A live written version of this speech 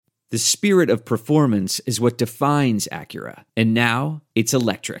The spirit of performance is what defines Acura. And now, it's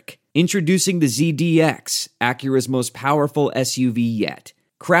electric. Introducing the ZDX, Acura's most powerful SUV yet.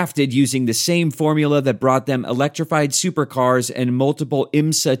 Crafted using the same formula that brought them electrified supercars and multiple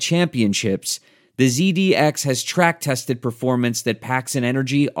IMSA championships, the ZDX has track-tested performance that packs an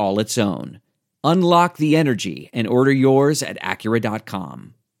energy all its own. Unlock the energy and order yours at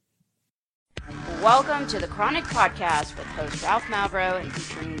Acura.com. Welcome to the Chronic Podcast with host Ralph Malbrough and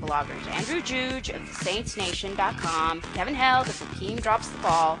featuring bloggers Andrew Juge of TheSaintsNation.com, Kevin Held of Hakeem Drops the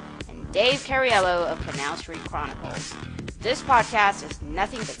Ball, and Dave Cariello of Canal Street Chronicles. This podcast is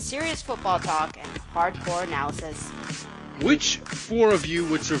nothing but serious football talk and hardcore analysis. Which four of you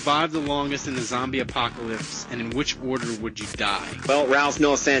would survive the longest in the zombie apocalypse, and in which order would you die? Well, Ralph,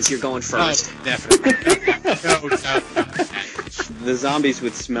 no offense, you're going first. Oh, definitely. No. The zombies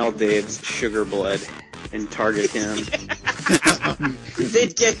would smell Dave's sugar blood and target him.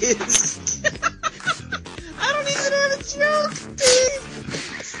 They'd get his... I don't even have a joke, Dave!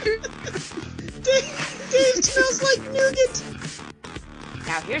 Dave smells like nougat!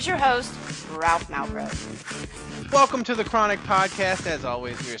 Now here's your host, Ralph Malbrough. Welcome to the Chronic Podcast. As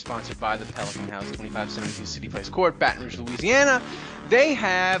always, we are sponsored by the Pelican House, 2572 City Place Court, Baton Rouge, Louisiana. They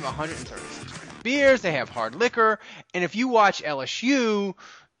have 136 craft beers, they have hard liquor, and if you watch LSU,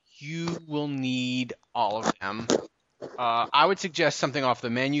 you will need all of them. I would suggest something off the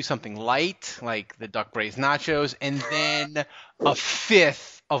menu, something light, like the duck braised nachos, and then a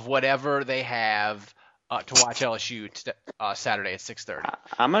fifth of whatever they have to watch LSU Saturday at 6:30.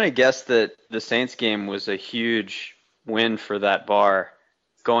 I'm going to guess that the Saints game was a huge win for that bar,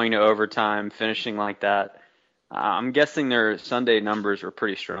 going to overtime, finishing like that. I'm guessing their Sunday numbers were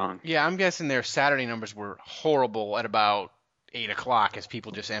pretty strong. Yeah, I'm guessing their Saturday numbers were horrible at about 8 o'clock as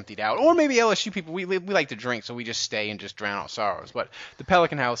people just emptied out. Or maybe LSU people, we like to drink, so we just stay and just drown out sorrows. But the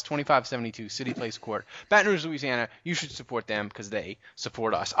Pelican House, 2572 City Place Court, Baton Rouge, Louisiana, you should support them because they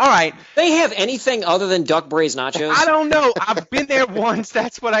support us. All right. They have anything other than duck braised nachos? I don't know. I've been there once.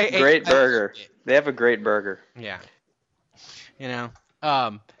 That's what I ate. Great burger. They have a great burger. Yeah. You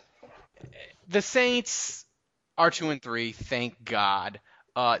know, the Saints are 2-3, thank God.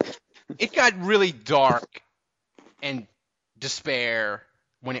 It got really dark and despair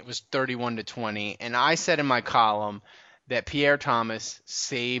when it was 31-20, and I said in my column that Pierre Thomas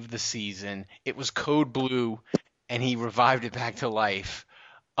saved the season. It was code blue, and he revived it back to life.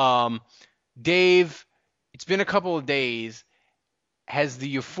 Dave, it's been a couple of days. Has the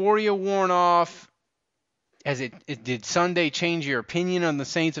euphoria worn off? Did Sunday change your opinion on the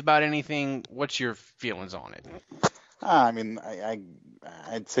Saints about anything? What's your feelings on it? I mean,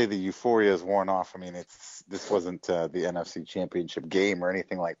 I'd say the euphoria is worn off. I mean, this wasn't the NFC Championship game or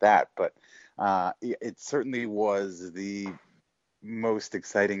anything like that, but it certainly was the most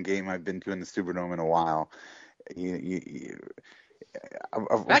exciting game I've been to in the Superdome in a while.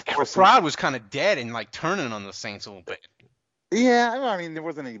 That crowd was kind of dead and like turning on the Saints a little bit. Yeah, I mean, there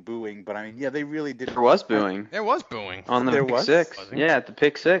wasn't any booing, but I mean, yeah, they really did. There was booing. There was booing. On the pick six. Yeah, at the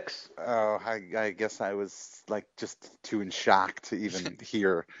pick six. Oh, I guess I was like just too in shock to even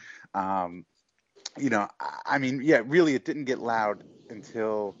hear. You know, I mean, yeah, really, it didn't get loud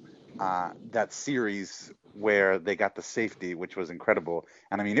until that series where they got the safety, which was incredible.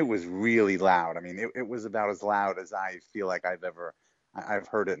 And I mean, it was really loud. I mean, it was about as loud as I feel like I've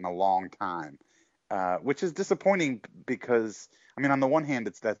heard it in a long time. Which is disappointing because, I mean, on the one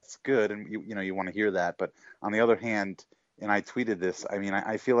hand, that's good, and you want to hear that, but on the other hand, and I tweeted this, I mean,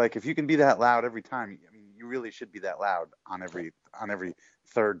 I feel like if you can be that loud every time, I mean, you really should be that loud on every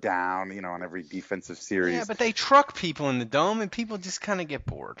third down, on every defensive series. Yeah, but they truck people in the dome, and people just kind of get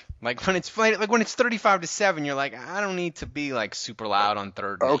bored. Like when it's 35-7, you're like, I don't need to be like super loud on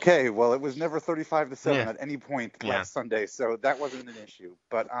third. Okay, well, it was never 35-7 at any point last Sunday, so that wasn't an issue,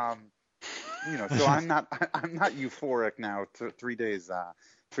 but so I'm not euphoric now. 3 days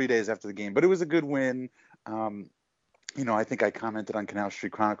after the game, but it was a good win. I think I commented on Canal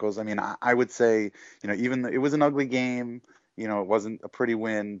Street Chronicles. I mean, I would say, even it was an ugly game. It wasn't a pretty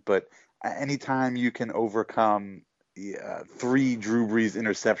win, but anytime you can overcome 3 Drew Brees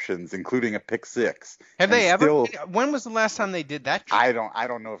interceptions, including a pick six. Have they ever? When was the last time they did that? I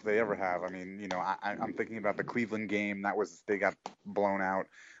don't know if they ever have. I mean, I'm thinking about the Cleveland game. They got blown out.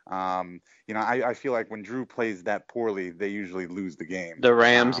 I feel like when Drew plays that poorly, they usually lose the game. The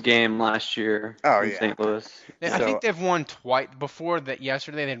Rams game last year in St. Louis. I think they've won twice. Before that,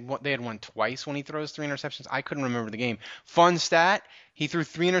 yesterday they had won twice when he throws 3 interceptions. I couldn't remember the game. Fun stat: he threw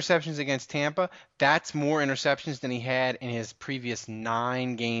 3 interceptions against Tampa. That's more interceptions than he had in his previous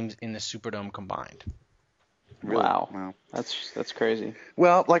 9 games in the Superdome combined. Really. Wow. Wow. That's crazy.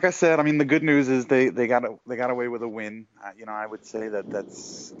 Well, like I said, I mean, the good news is they got away with a win. I would say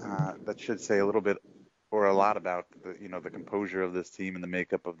that should say a little bit or a lot about the composure of this team and the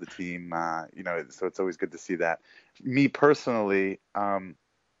makeup of the team. So it's always good to see that. Me personally,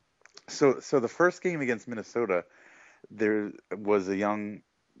 so the first game against Minnesota, there was a young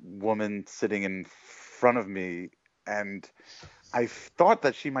woman sitting in front of me, and I thought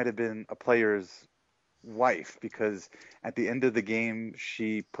that she might have been a player's wife, because at the end of the game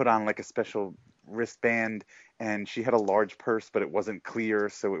she put on like a special wristband, and she had a large purse, but it wasn't clear,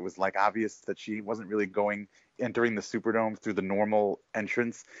 so it was like obvious that she wasn't really entering the Superdome through the normal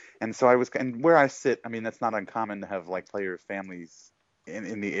entrance. And so and where I sit, I mean, that's not uncommon to have like player families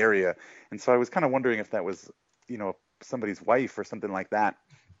in the area, and so I was kind of wondering if that was somebody's wife or something like that.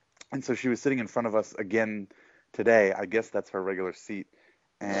 And so she was sitting in front of us again today. I guess that's her regular seat,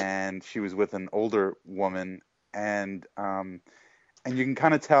 and she was with an older woman, and you can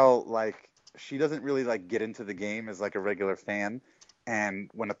kind of tell, like, she doesn't really like get into the game as like a regular fan,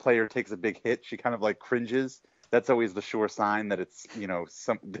 and when a player takes a big hit, she kind of like cringes. That's always the sure sign that it's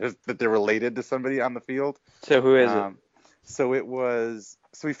that they're related to somebody on the field. So who is it? So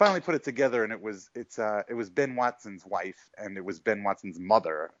we finally put it together, and it was Ben Watson's wife, and it was Ben Watson's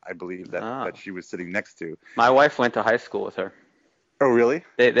mother, I believe, that she was sitting next to. My wife went to high school with her. Oh, really?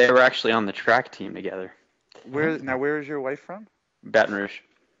 They were actually on the track team together. Where is your wife from? Baton Rouge.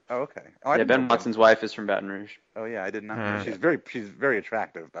 Oh, okay. Ben Watson's wife is from Baton Rouge. Oh, yeah, I did not know. She's very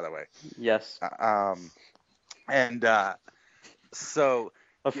attractive, by the way. Yes. So.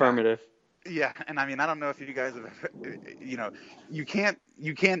 Affirmative. Yeah, and I mean, I don't know if you guys have, you can't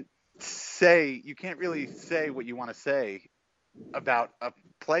really say what you want to say about a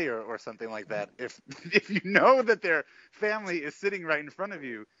player or something like that if you know that their family is sitting right in front of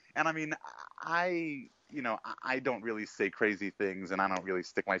you. And I mean, I don't really say crazy things, and I don't really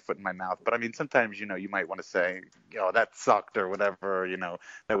stick my foot in my mouth. But I mean, sometimes, you might want to say, that sucked or whatever,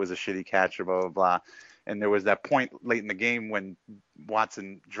 that was a shitty catch or blah, blah, blah. And there was that point late in the game when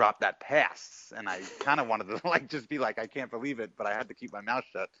Watson dropped that pass, and I kind of wanted to just be like, I can't believe it, but I had to keep my mouth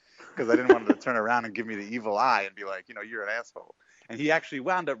shut because I didn't want him to turn around and give me the evil eye and be like, you're an asshole. And he actually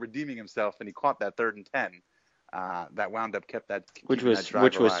wound up redeeming himself, and he caught that 3rd and 10. That wound up kept that which was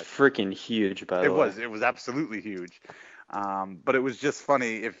freaking huge, by the way. It was absolutely huge. But it was just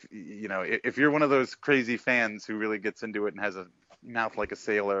funny if you're one of those crazy fans who really gets into it and has a mouth like a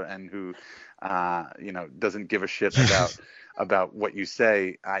sailor and who doesn't give a shit about what you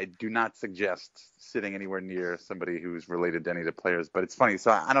say. I do not suggest sitting anywhere near somebody who's related to any of the players. But it's funny.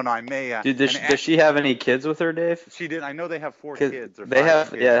 So I don't know. I may. Does she have any kids with her, Dave? She did. I know they have 4 kids. Or they 5 have.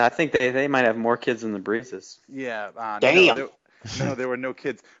 kids. Yeah, I think they might have more kids than the Breezes. Yeah. Damn. No, there were no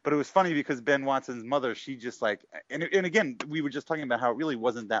kids. But it was funny because Ben Watson's mother, she just and again, we were just talking about how it really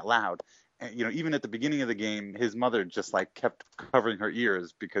wasn't that loud. And, even at the beginning of the game, his mother just kept covering her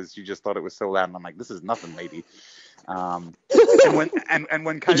ears because she just thought it was so loud. And I'm like, this is nothing, lady. And when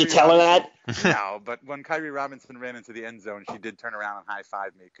Kyrie did you tell her that? No, but when Kyrie Robinson ran into the end zone, she did turn around and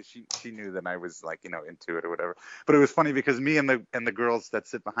high-five me because she knew that I was into it or whatever. But it was funny because me and the girls that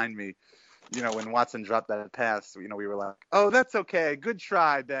sit behind me, when Watson dropped that pass, we were like, oh, that's okay. Good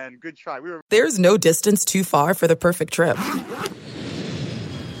try, Ben. Good try. There's no distance too far for the perfect trip.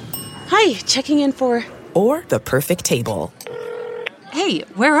 Hi, checking in for... Or the perfect table. Hey,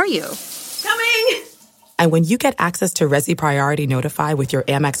 where are you? Coming! And when you get access to Resi Priority Notify with your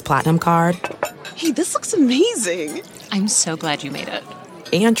Amex Platinum card... Hey, this looks amazing. I'm so glad you made it.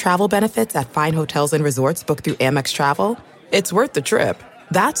 And travel benefits at fine hotels and resorts booked through Amex Travel, it's worth the trip.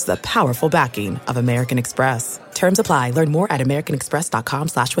 That's the powerful backing of American Express. Terms apply. Learn more at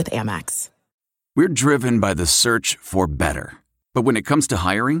americanexpress.com/withAmex. We're driven by the search for better. But when it comes to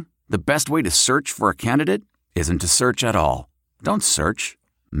hiring, the best way to search for a candidate isn't to search at all. Don't search.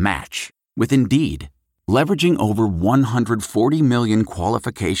 Match with Indeed. Leveraging over 140 million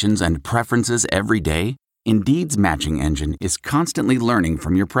qualifications and preferences every day, Indeed's matching engine is constantly learning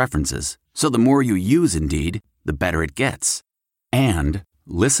from your preferences. So the more you use Indeed, the better it gets. And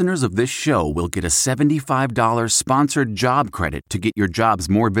listeners of this show will get a $75 sponsored job credit to get your jobs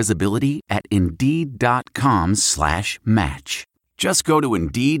more visibility at Indeed.com/match. Just go to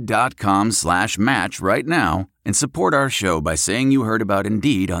Indeed.com/match right now and support our show by saying you heard about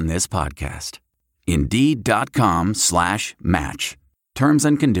Indeed on this podcast. Indeed.com/match. Terms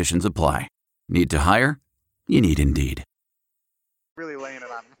and conditions apply. Need to hire? You need Indeed. Really laying it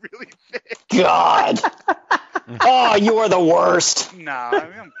on really thick. God. Oh, you are the worst. No,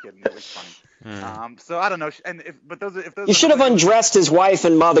 I'm kidding. It was funny. So I don't know. And if those you should have undressed his wife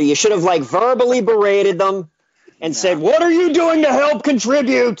and mother. You should have verbally berated them. and said, "What are you doing to help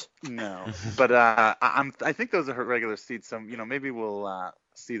contribute?" No, but I think those are regular seats. So maybe we'll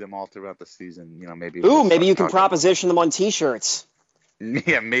see them all throughout the season. Maybe. Maybe you can proposition them on T-shirts.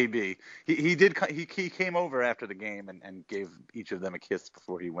 Yeah, maybe. He did. He came over after the game and gave each of them a kiss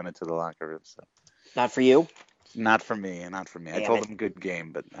before he went into the locker room. So. Not for you. Not for me. Not for me. I told him good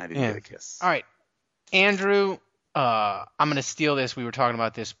game, but I didn't get a kiss. All right, Andrew. I'm going to steal this. We were talking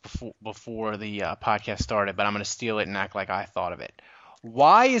about this before the podcast started, but I'm going to steal it and act like I thought of it.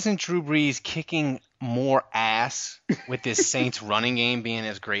 Why isn't Drew Brees kicking more ass with this Saints running game being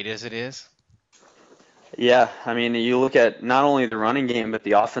as great as it is? Yeah, I mean, you look at not only the running game, but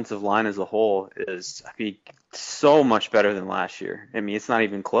the offensive line as a whole is so much better than last year. I mean, it's not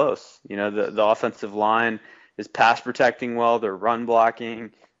even close. The offensive line is pass protecting well. They're run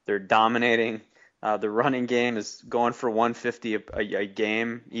blocking. They're dominating. The running game is going for 150 a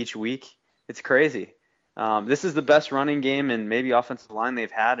game each week. It's crazy. This is the best running game and maybe offensive line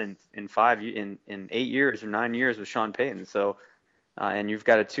they've had in 8 years or 9 years with Sean Payton. So, and you've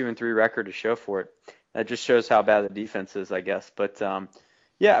got a 2-3 record to show for it. That just shows how bad the defense is, I guess. But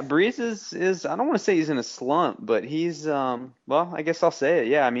yeah, Brees is I don't want to say he's in a slump, but he's well, I guess I'll say it.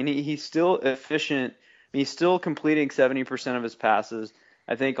 Yeah, I mean he's still efficient. He's still completing 70% of his passes.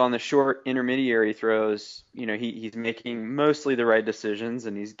 I think on the short intermediary throws, he's making mostly the right decisions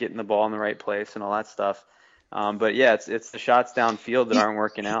and he's getting the ball in the right place and all that stuff. But yeah, it's the shots downfield that aren't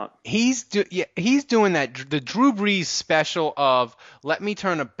working out. He's doing that, the Drew Brees special of let me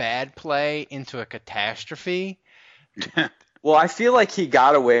turn a bad play into a catastrophe. Well, I feel like he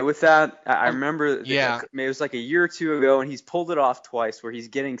got away with that. I remember it was like a year or two ago, and he's pulled it off twice where he's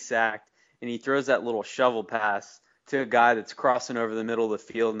getting sacked and he throws that little shovel pass to a guy that's crossing over the middle of the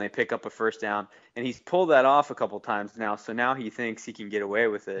field and they pick up a first down. And he's pulled that off a couple times now, so now he thinks he can get away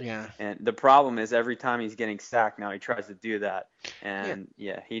with it. Yeah. And the problem is every time he's getting sacked now he tries to do that. And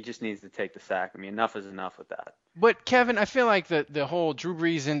he just needs to take the sack. I mean, enough is enough with that. But Kevin, I feel like the whole Drew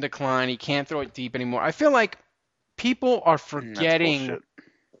Brees in decline, he can't throw it deep anymore. I feel like people are forgetting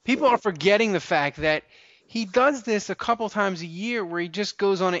the fact that he does this a couple times a year where he just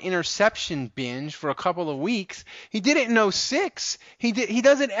goes on an interception binge for a couple of weeks. He did it in 2006. He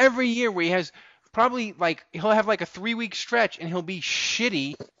does it every year where he has probably he'll have like a 3-week stretch and he'll be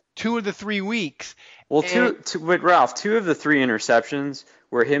shitty 2 of the 3 weeks. Well, but Ralph, 2 of the 3 interceptions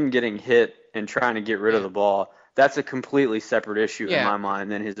were him getting hit and trying to get rid of the ball. That's a completely separate issue in my mind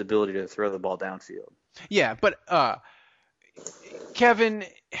than his ability to throw the ball downfield. Yeah, but Kevin.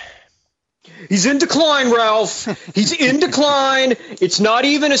 He's in decline, Ralph. He's in decline. It's not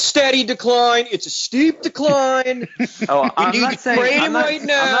even a steady decline. It's a steep decline. Oh, I'm not saying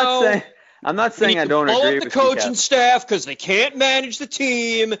I don't agree with the coaching staff because they can't manage the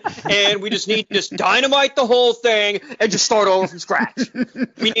team, and we just need to just dynamite the whole thing and just start over from scratch.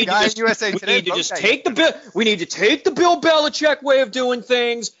 We need to take the Bill Belichick way of doing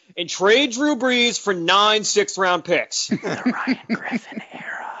things and trade Drew Brees for 9 6th-round picks. The Ryan Griffin era.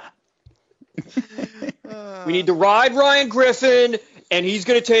 We need to ride Ryan Griffin, and he's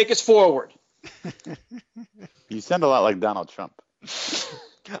going to take us forward. You sound a lot like Donald Trump.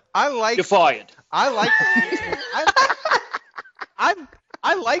 Defiant. I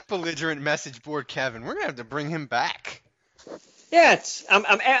like belligerent message board Kevin. We're gonna have to bring him back. Yeah,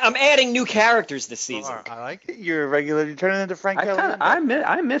 I'm adding new characters this season. I like it. You're a regular. You're turning into Frank Kelly.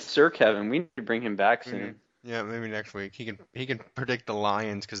 I miss Sir Kevin. We need to bring him back soon. Mm-hmm. Yeah, maybe next week. He can predict the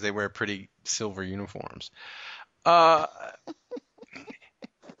Lions because they wear pretty silver uniforms.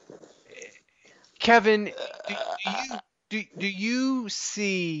 Kevin, do you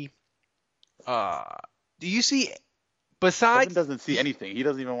see besides? Kevin doesn't see anything. He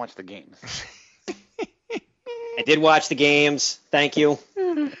doesn't even watch the games. I did watch the games. Thank you.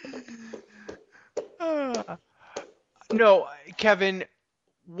 No, Kevin.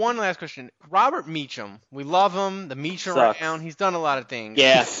 One last question. Robert Meacham. We love him. The Meacham around. He's done a lot of things.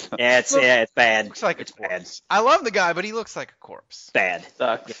 Yeah, it's bad. Looks like it's bad. I love the guy, but he looks like a corpse. Bad.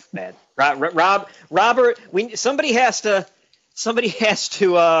 Sucks. Yeah, bad. Robert. Somebody has to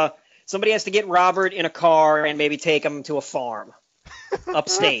get Robert in a car and maybe take him to a farm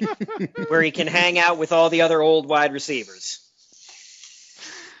upstate where he can hang out with all the other old wide receivers.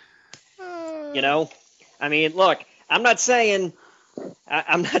 I mean, look, I'm not saying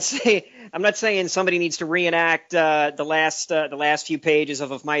somebody needs to reenact the last few pages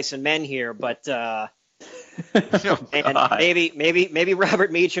of Mice and Men here, but and maybe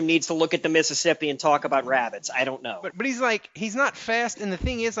Robert Meacham needs to look at the Mississippi and talk about rabbits. I don't know. But he's not fast, and the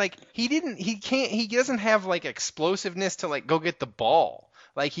thing is he doesn't have like explosiveness to like go get the ball.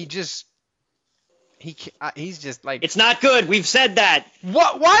 Like he just He's just like. It's not good. We've said that.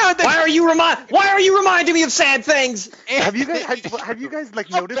 What? Why are you reminding me of sad things? Have you guys like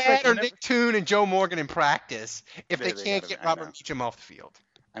how noticed bad like are Nick Toon and Joe Morgan in practice if they can't get Robert Meacham off the field?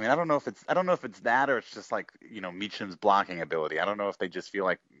 I mean, I don't know if it's that or it's just like, Meacham's blocking ability. I don't know if they just feel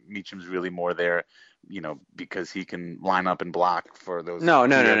like Meacham's really more there, because he can line up and block for those. No.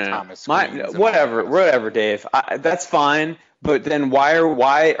 Thomas Whatever, Dave. That's fine. But then why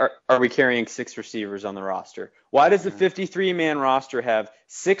are we carrying 6 receivers on the roster? Why does the 53-man roster have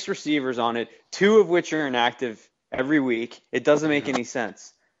 6 receivers on it, 2 of which are inactive every week? It doesn't make any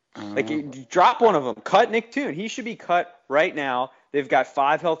sense. Drop one of them. Cut Nick Toon. He should be cut right now. They've got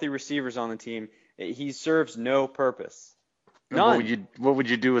 5 healthy receivers on the team. He serves no purpose. None. What would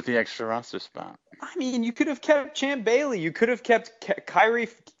you do with the extra roster spot? I mean, you could have kept Champ Bailey. You could have kept Kyrie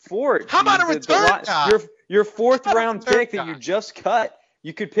Ford. How about a return guy? Your 4th round pick that you just cut.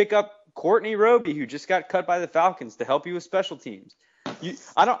 You could pick up Courtney Roby, who just got cut by the Falcons, to help you with special teams.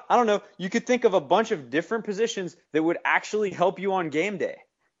 I don't know. You could think of a bunch of different positions that would actually help you on game day.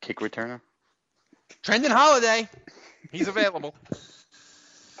 Kick returner? Trendon Holiday. He's available.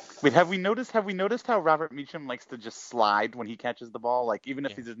 Wait, have we noticed how Robert Meacham likes to just slide when he catches the ball? Like, even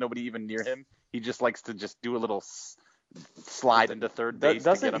if there's nobody even near him, he just likes to just do a little slide into third base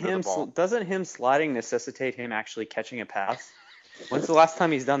to get under the ball. Doesn't him sliding necessitate him actually catching a pass? When's the last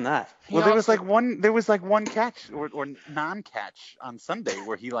time he's done that? Well, there was one catch or non-catch on Sunday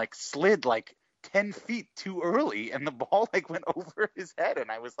where he like slid like 10 feet too early and the ball like went over his head,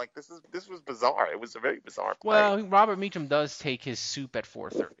 and I was like, this was bizarre. It was a very bizarre play. Well, Robert Meacham does take his soup at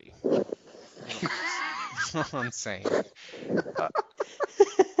 4:30. That's all I'm saying.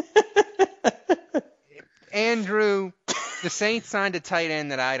 Andrew, the Saints signed a tight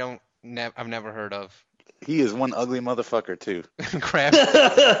end that I've never heard of. He is one ugly motherfucker too.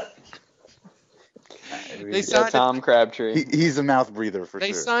 Crabtree. They signed Tom Crabtree. He's a mouth breather for sure.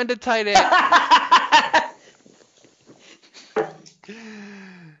 They signed a tight end.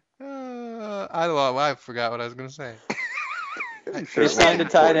 I forgot what I was going to say. They signed a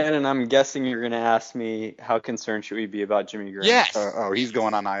tight end, and I'm guessing you're going to ask me how concerned should we be about Jimmy Graham? Yes. He's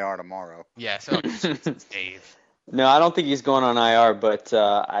going on IR tomorrow. Yes. It's Dave. No, I don't think he's going on IR, but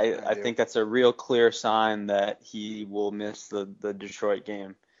I think that's a real clear sign that he will miss the Detroit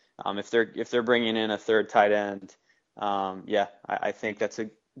game. If they're bringing in a third tight end, I think that's a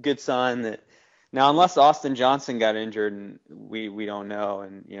good sign that. Now, unless Austin Johnson got injured, and we don't know,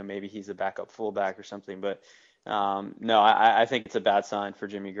 and maybe he's a backup fullback or something, but no, I think it's a bad sign for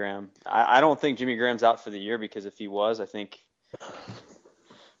Jimmy Graham. I don't think Jimmy Graham's out for the year, because if he was, I think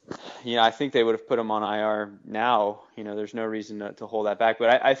they would have put him on IR now. There's no reason to hold that back.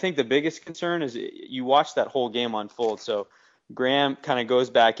 But I think the biggest concern is you watch that whole game unfold. So Graham kind of goes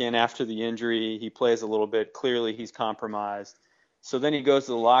back in after the injury. He plays a little bit. Clearly, he's compromised. So then he goes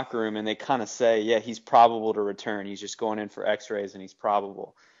to the locker room, and they kind of say, yeah, he's probable to return. He's just going in for x-rays, and he's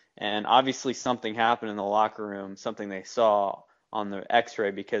probable. And obviously something happened in the locker room, something they saw on the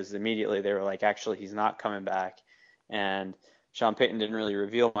x-ray, because immediately they were like, actually, he's not coming back. And Sean Payton didn't really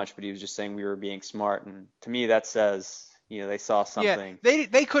reveal much, but he was just saying we were being smart. And to me, that says, they saw something. Yeah,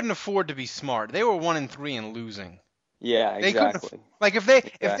 they couldn't afford to be smart. They were 1-3 and losing. Yeah, exactly. Like if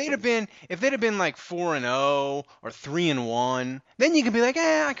they'd have been like 4-0 or 3-1, then you could be like,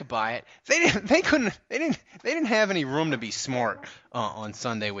 I could buy it. They didn't have any room to be smart on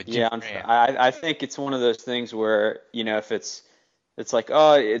Sunday with Jimmy Graham. I think it's one of those things where if it's like,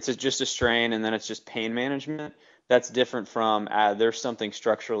 oh, it's just a strain and then it's just pain management. That's different from there's something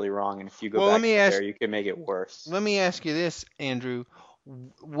structurally wrong, and if you go back there, you can make it worse. Let me ask you this, Andrew.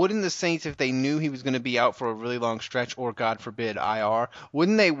 Wouldn't the Saints, if they knew he was going to be out for a really long stretch, or God forbid IR,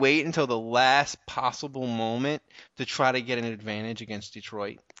 wouldn't they wait until the last possible moment to try to get an advantage against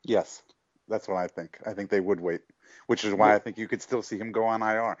Detroit? Yes, that's what I think. I think they would wait, which is why I think you could still see him go on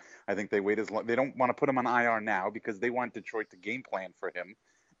IR. I think they wait as long. They don't want to put him on IR now because they want Detroit to game plan for him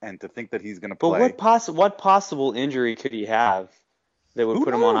and to think that he's going to play. But what possible injury could he have that would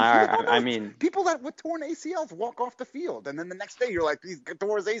put him on IR? I mean, people that with torn ACLs walk off the field, and then the next day you're like, he's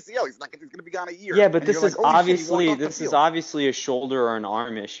tore his ACL. He's going to be gone a year. Yeah, but this is obviously a shoulder or an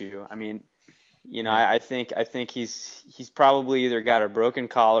arm issue. I mean, I think he's probably either got a broken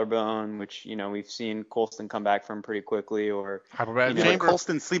collarbone, which we've seen Colston come back from pretty quickly, or hyperbaric chamber.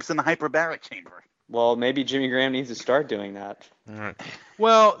 Colston sleeps in the hyperbaric chamber. Well, maybe Jimmy Graham needs to start doing that. All right.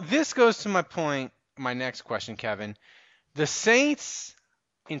 Well, this goes to my point. My next question, Kevin. The Saints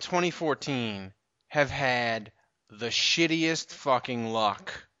in 2014 have had the shittiest fucking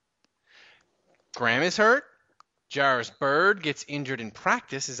luck. Graham is hurt. Jairus Byrd gets injured in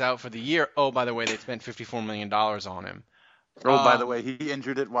practice, is out for the year. Oh, by the way, they spent $54 million on him. Oh, by the way, he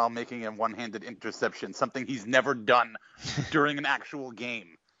injured it while making a one-handed interception, something he's never done during an actual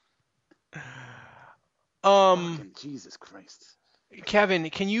game. Fucking Jesus Christ. Kevin,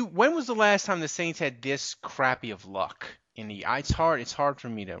 when was the last time the Saints had this crappy of luck? It's hard for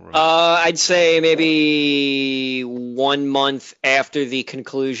me to remember. I'd say maybe 1 month after the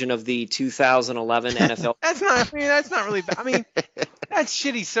conclusion of the 2011 NFL. That's not really bad. I mean, that's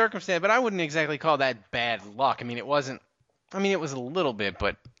shitty circumstance, but I wouldn't exactly call that bad luck. I mean, it was a little bit,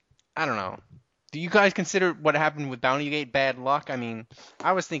 but I don't know. Do you guys consider what happened with Bountygate bad luck? I mean,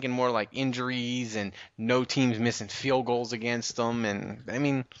 I was thinking more like injuries and no teams missing field goals against them,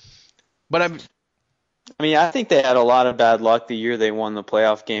 I think they had a lot of bad luck the year they won the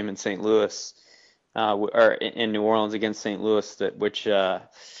playoff game in St. Louis, or in New Orleans against St. Louis, which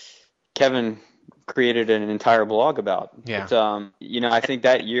Kevin created an entire blog about. Yeah. But, I think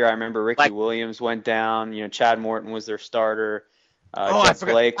that year I remember Ricky Williams went down. Chad Morton was their starter. Jeff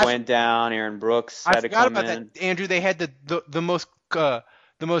Blake went down. Aaron Brooks had to come in. I forgot about that, Andrew. They had the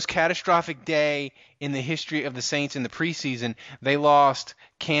most catastrophic day in the history of the Saints in the preseason. They lost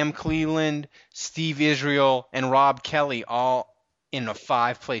Cam Cleveland, Steve Israel, and Rob Kelly all in a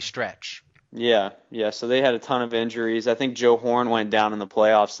 5-play stretch. Yeah. So they had a ton of injuries. I think Joe Horn went down in the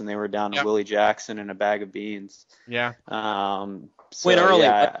playoffs, and they were down to Willie Jackson and a bag of beans. Yeah. Quinn Early.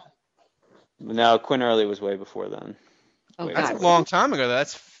 Yeah. No, Quinn Early was way before then. That's a long time ago.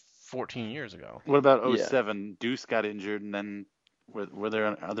 That's 14 years ago. What about 07? Yeah. Deuce got injured, and then were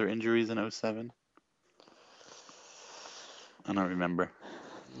there other injuries in 07? I don't remember.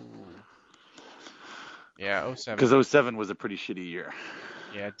 Yeah, 07. Because 07 was a pretty shitty year.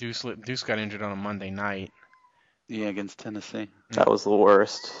 Yeah, Deuce got injured on a Monday night. Yeah, against Tennessee. That was the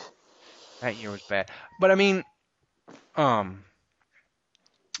worst. That year was bad. But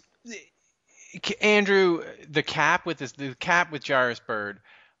Andrew, the cap with Jairus Byrd,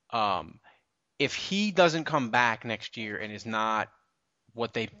 if he doesn't come back next year and is not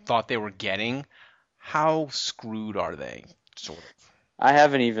what they thought they were getting, how screwed are they? Sort of. I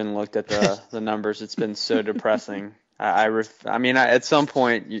haven't even looked at the numbers. It's been so depressing. At some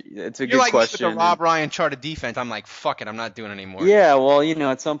point, it's a good question. You're like with the Rob Ryan chart of defense. I'm like, fuck it, I'm not doing it anymore. Yeah, well,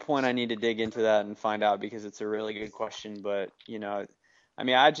 at some point I need to dig into that and find out because it's a really good question. But,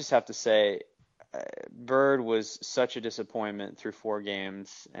 I just have to say, Byrd was such a disappointment through 4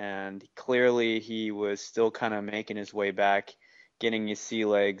 games, and clearly he was still kind of making his way back, getting his sea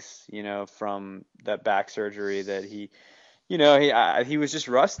legs, from that back surgery that he was just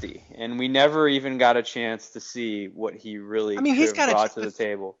rusty, and we never even got a chance to see what he really could have brought to the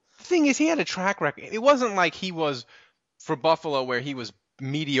table. The thing is, he had a track record. It wasn't like he was for Buffalo where he was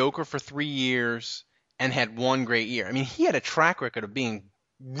mediocre for 3 years and had one great year. I mean, he had a track record of being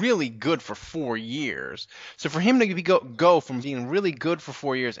really good for 4 years. So for him to go from being really good for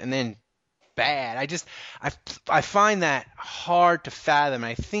 4 years and then bad, I find that hard to fathom.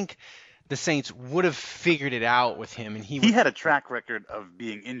 I think the Saints would have figured it out with him, and he had a track record of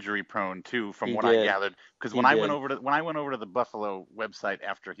being injury prone too, from what I gathered. Because when I went over to the Buffalo website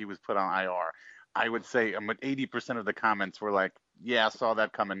after he was put on IR, I would say 80% of the comments were like, "Yeah, I saw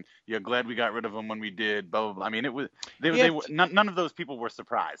that coming. Yeah, glad we got rid of him when we did." Blah blah blah. I mean, it was none of those people were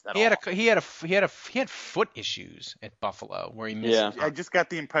surprised at all. He had foot issues at Buffalo where he missed. Yeah. I just got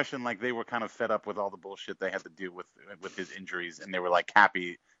the impression like they were kind of fed up with all the bullshit they had to deal with his injuries, and they were like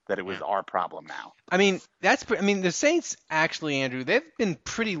happy that it was our problem now. The Saints actually, Andrew, they've been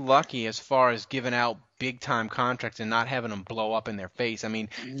pretty lucky as far as giving out big time contracts and not having them blow up in their face. I mean,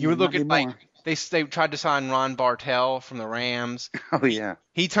 you were looking like. They tried to sign Ron Bartell from the Rams. Oh, yeah.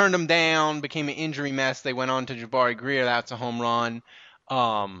 He turned them down, became an injury mess. They went on to Jabari Greer. That's a home run. They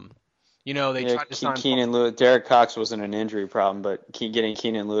tried to sign Keenan Lewis. Derek Cox wasn't an injury problem, but getting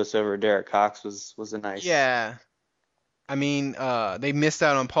Keenan Lewis over Derek Cox was a nice. Yeah. I mean, they missed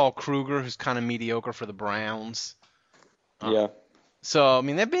out on Paul Kruger, who's kind of mediocre for the Browns. Yeah. So I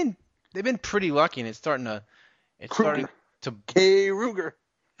mean, they've been pretty lucky, and it's starting to. K. Ruger.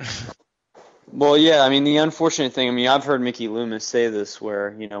 Well, yeah, I mean, the unfortunate thing, I've heard Mickey Loomis say this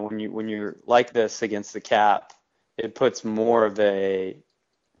where, when you're like this against the cap, it puts more of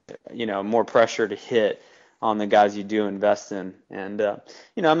more pressure to hit on the guys you do invest in. And,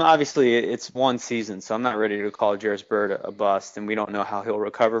 obviously it's one season, so I'm not ready to call Jairus Byrd a bust, and we don't know how he'll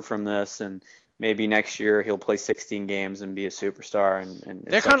recover from this. And maybe next year he'll play 16 games and be a superstar, and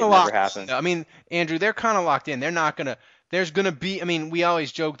they're kind of locked in. I mean, Andrew, they're kind of locked in. They're not going to. There's going to be, we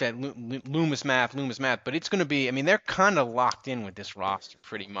always joke that Loomis math, but it's going to be, they're kind of locked in with this roster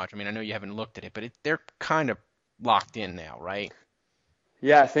pretty much. I know you haven't looked at it, but they're kind of locked in now, right?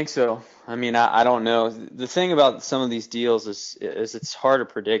 Yeah, I think so. I mean, I don't know. The thing about some of these deals is it's hard to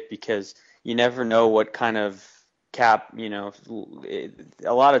predict because you never know what kind of cap, a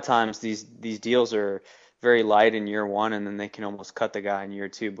lot of times these deals are very light in year one, and then they can almost cut the guy in year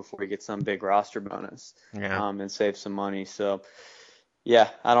two before he gets some big roster bonus, and save some money. So, yeah,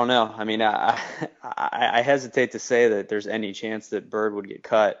 I don't know. I mean, I hesitate to say that there's any chance that Bird would get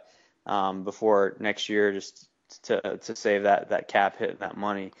cut before next year, just to save that cap hit and that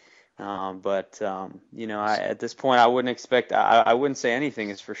money. But at this point, I wouldn't expect. I wouldn't say anything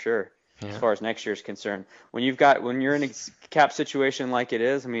is for sure. As far as next year's concerned, when you're in a cap situation like it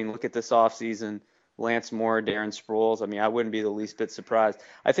is, I mean, look at this offseason, Lance Moore, Darren Sproles. I mean, I wouldn't be the least bit surprised.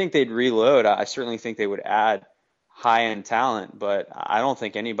 I think they'd reload. I certainly think they would add high-end talent, but I don't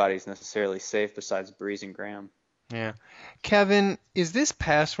think anybody's necessarily safe besides BREES and Graham. Yeah. Kevin, is this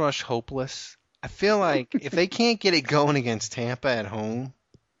pass rush hopeless? I feel like if they can't get it going against Tampa at home,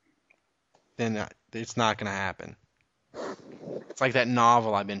 then it's not going to happen. It's like that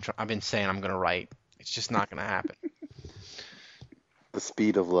novel I've been saying I'm going to write. It's just not going to happen. The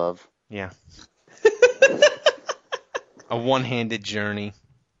Speed of Love. Yeah. A one-handed journey.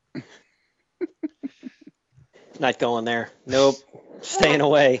 Not going there. Nope. Staying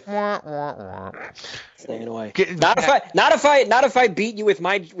away. Staying away. Not if I beat you with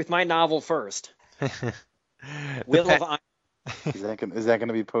my novel first. Will of Iron. Is that going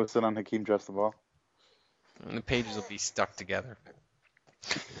to be posted on Hakeem Drops the Ball? And the pages will be stuck together.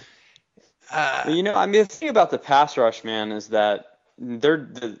 The thing about the pass rush, man, is that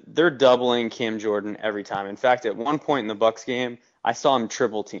they're doubling Cam Jordan every time. In fact, at one point in the Bucs game, I saw him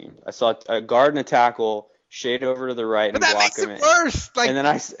triple teamed. I saw a guard and a tackle shade over to the right and block him. Worse. And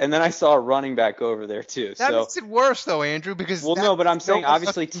then I saw a running back over there too. That makes it worse though, Andrew, because but I'm saying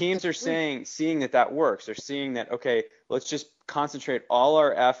obviously teams are seeing that works. They're seeing that, okay, let's just concentrate all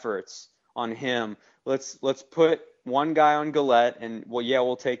our efforts on him. Let's put one guy on Gillette, and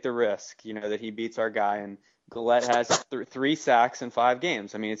we'll take the risk, that he beats our guy. And Gillette has 3 sacks in 5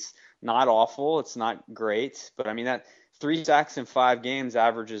 games. I mean, it's not awful, it's not great, but I mean that 3 sacks in 5 games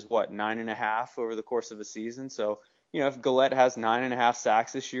averages 9.5 over the course of a season. So if Gillette has 9.5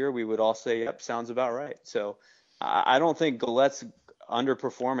 sacks this year, we would all say, yep, sounds about right. So I don't think Gillette's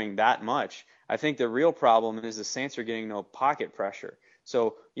underperforming that much. I think the real problem is the Saints are getting no pocket pressure.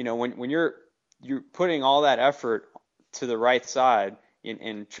 So when you're putting all that effort to the right side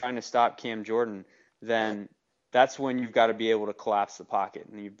in trying to stop Cam Jordan, then that's when you've got to be able to collapse the pocket,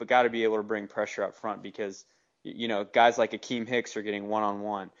 and you've got to be able to bring pressure up front because guys like Akeem Hicks are getting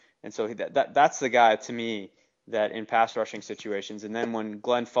one-on-one, and so that's the guy to me that in pass rushing situations. And then when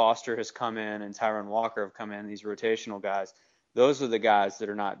Glenn Foster has come in and Tyron Walker have come in, these rotational guys, those are the guys that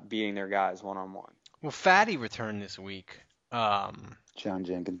are not beating their guys one-on-one. Well, Fatty returned this week. John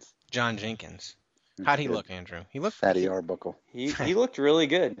Jenkins. How'd he look, Andrew? He looked Fatty Arbuckle. He looked really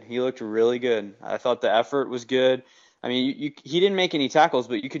good. I thought the effort was good. I mean, he didn't make any tackles,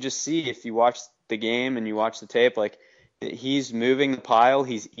 but you could just see if you watch the game and you watch the tape, like he's moving the pile,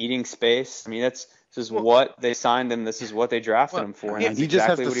 he's eating space. I mean, this is what they signed him. This is what they drafted him for. And he just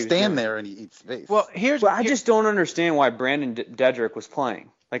has to stand there and he eats space. I just don't understand why Brandon Dedrick was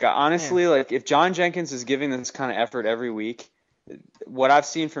playing. Like, honestly, if John Jenkins is giving this kind of effort every week, what I've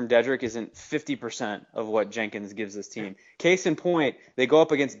seen from Dedrick isn't 50% of what Jenkins gives this team. Case in point, they go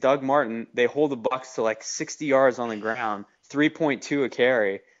up against Doug Martin. They hold the Bucs to 60 yards on the ground, 3.2 a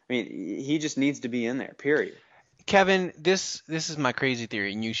carry. I mean, he just needs to be in there, period. Kevin, this is my crazy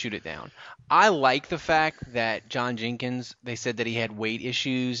theory, and you shoot it down. I like the fact that John Jenkins, they said that he had weight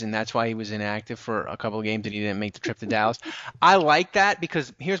issues, and that's why he was inactive for a couple of games and he didn't make the trip to Dallas. I like that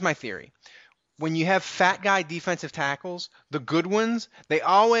because here's my theory. When you have fat guy defensive tackles, the good ones, they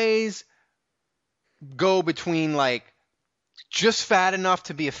always go between just fat enough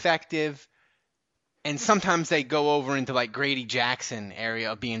to be effective, and sometimes they go over into Grady Jackson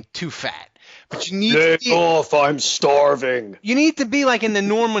area of being too fat. But you need to be off, I'm starving. You need to be in the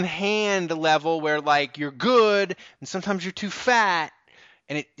Norman Hand level where you're good and sometimes you're too fat,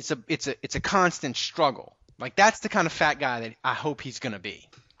 and it's a constant struggle. That's the kind of fat guy that I hope he's gonna be.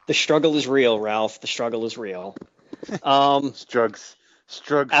 The struggle is real, Ralph. The struggle is real. Strugs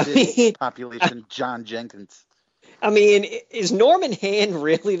population, John Jenkins. I mean, is Norman Hand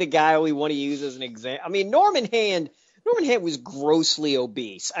really the guy we want to use as an example? I mean, Norman Hand was grossly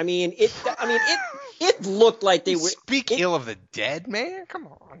obese. I mean, it looked like they were. Speak ill of the dead, man. Come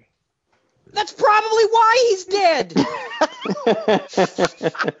on. That's probably why he's dead.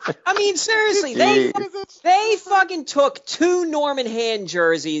 I mean, seriously, they fucking took 2 Norman Hand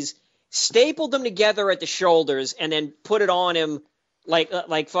jerseys stapled them together at the shoulders, and then put it on him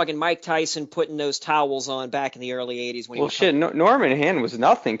like fucking Mike Tyson putting those towels on back in the early 80s. Norman Hand was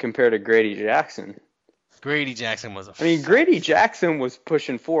nothing compared to Grady Jackson. Grady Jackson was Grady Jackson was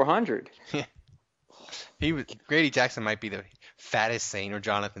pushing 400. Grady Jackson might be the fattest Saint, or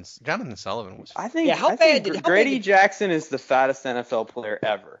Jonathan Sullivan was. I think Grady Jackson is the fattest NFL player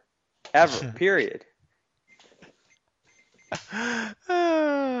ever, period.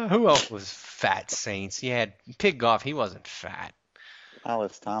 Who else was fat, Saints? You had Pig Goff. He wasn't fat.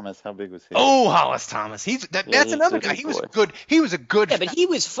 Hollis Thomas, how big was he? Oh, Hollis Thomas. That's another guy. He was good. He was a good. Yeah, but he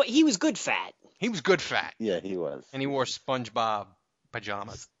was good fat. He was good fat. Yeah, he was. And he wore SpongeBob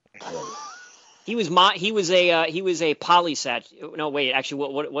pajamas. He was a polysat. No, wait.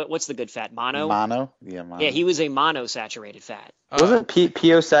 Actually, what's the good fat? Mono. Mono. Yeah, mono. Yeah, he was a monosaturated fat. Wasn't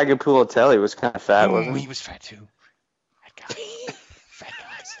Pio Sagapulitelli was kind of fat? Wasn't he? He was fat too. Fat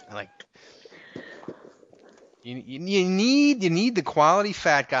guys. You need the quality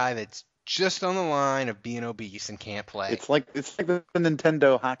fat guy that's just on the line of being obese and can't play. It's like the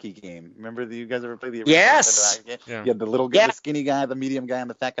Nintendo hockey game. Remember you guys ever play the original Yes. Nintendo hockey game? Yeah. You had the little guy, the skinny guy, the medium guy, and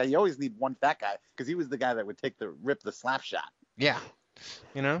the fat guy. You always need one fat guy because he was the guy that would rip the slap shot. Yeah.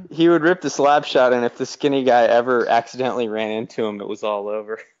 You know? He would rip the slap shot, and if the skinny guy ever accidentally ran into him, it was all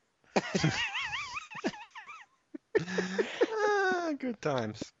over. Good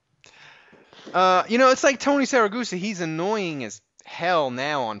times. It's like Tony Saragusa. He's annoying as hell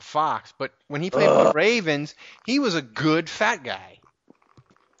now on Fox, but when he played for the Ravens, he was a good fat guy.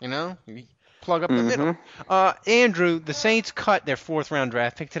 You plug up the middle. Andrew, the Saints cut their 4th-round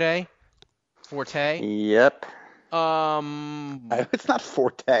draft pick today. Forte. Yep. It's not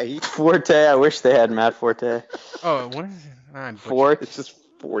Forte. Forte. I wish they had Matt Forte. Oh, what is it? Fort. It's just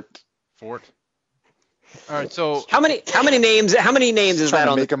Fort. Fort. All right, so how many names is that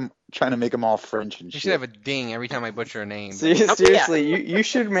on? Trying to make them all French and shit. You should have a ding every time I butcher a name. Seriously, you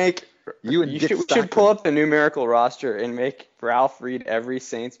should make. You should pull up the numerical roster and make Ralph read every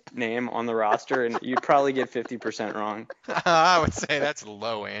Saints name on the roster, and you'd probably get 50% wrong. I would say that's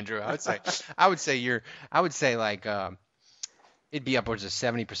low, Andrew. I would say like it'd be upwards of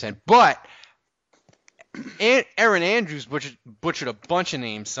 70%. But Erin Andrews butchered a bunch of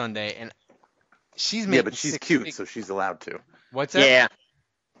names Sunday, and she's making but she's cute, so she's allowed to. What's that? Yeah.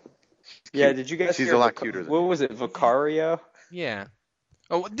 Yeah, did you guys She's hear a lot cuter than what was it, Vicario? Yeah.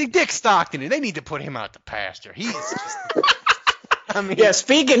 Oh, Dick Stockton. They need to put him out the pasture. He's just. Yeah.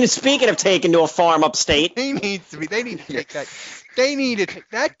 Speaking of taking to a farm upstate, They need to take that. They need to take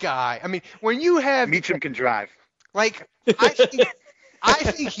that guy. I mean, when you have Meacham can drive. like, I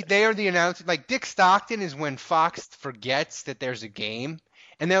think they are the announcer. Like Dick Stockton is when Fox forgets that there's a game,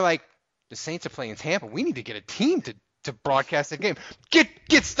 and they're like, the Saints are playing Tampa. We need to get a team to broadcast the game.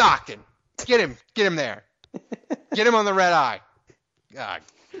 Get Stockton. Get him there. Get him on the red eye. God.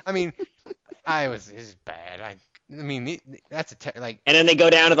 I mean, this is bad. That's like. And then they go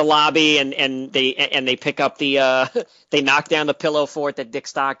down to the lobby and they pick up the they knock down the pillow fort that Dick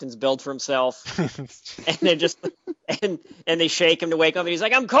Stockton's built for himself, and they just and they shake him to wake up, and he's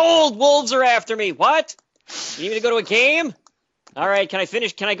like, "I'm cold. Wolves are after me. What? You need me to go to a game? All right. Can I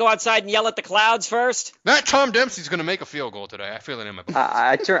finish? Can I go outside and yell at the clouds first?" That Tom Dempsey's going to make a field goal today. I feel it in my bones.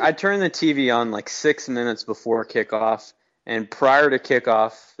 I turned the TV on like 6 minutes before kickoff, and prior to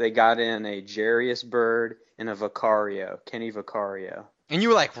kickoff, they got in a Jarius Byrd and a Kenny Vicario. And you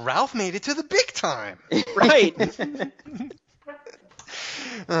were like, Ralph made it to the big time. Right.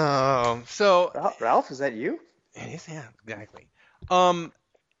 So Ralph, is that you? It is, yeah, exactly.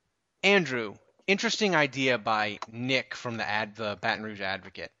 Andrew, interesting idea by Nick from the Baton Rouge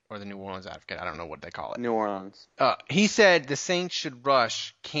Advocate, or the New Orleans Advocate. I don't know what they call it. New Orleans. He said the Saints should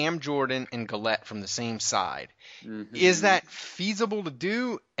rush Cam Jordan and Gillette from the same side. Mm-hmm. Is that feasible to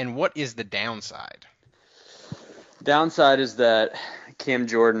do, and what is the downside? Downside is that Cam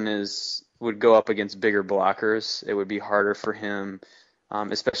Jordan would go up against bigger blockers. It would be harder for him,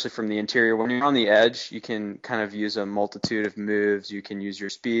 especially from the interior. When you're on the edge, you can kind of use a multitude of moves. You can use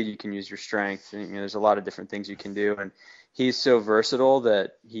your speed, you can use your strength. And, there's a lot of different things you can do. And he's so versatile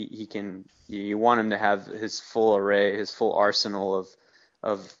that he can. You want him to have his full array, his full arsenal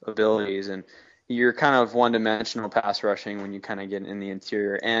of abilities. And you're kind of one-dimensional pass rushing when you kind of get in the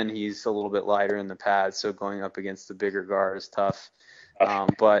interior, and he's a little bit lighter in the pads, so going up against the bigger guard is tough.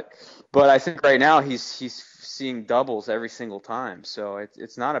 But I think right now he's seeing doubles every single time, so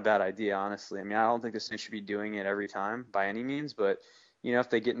it's not a bad idea, honestly. I mean, I don't think the Saints should be doing it every time by any means, but if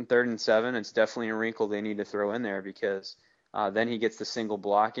they get in 3rd and 7, it's definitely a wrinkle they need to throw in there, because then he gets the single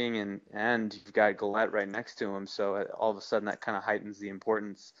blocking, and you've got Gillette right next to him, so all of a sudden that kind of heightens the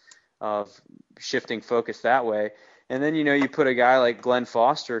importance of shifting focus that way. And then, you put a guy like Glenn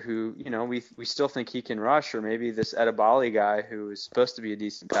Foster who, we still think he can rush, or maybe this Edebali guy who is supposed to be a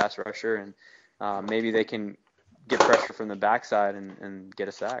decent pass rusher, and maybe they can get pressure from the backside and get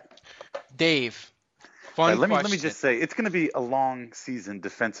a sack. Dave, fun let question. me just say, it's going to be a long season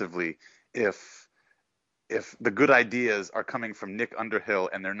defensively if the good ideas are coming from Nick Underhill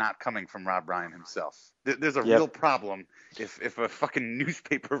and they're not coming from Rob Ryan himself. There's a real problem if a fucking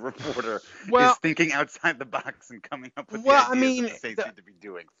newspaper reporter is thinking outside the box and coming up with the ideas that the Saints need to be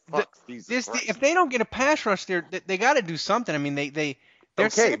doing. If they don't get a pass rush there, they got to do something. I mean, their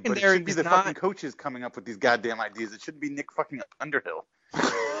secondary but it should be the fucking coaches coming up with these goddamn ideas. It shouldn't be Nick fucking Underhill.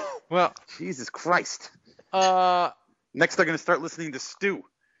 Well, Jesus Christ. Next, they're going to start listening to Stu.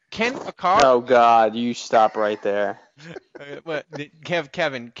 Kenny Vaccaro. Oh God, you stop right there.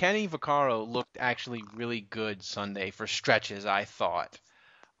 Kevin, Kenny Vaccaro looked actually really good Sunday for stretches, I thought.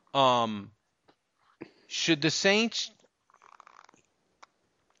 Should the Saints?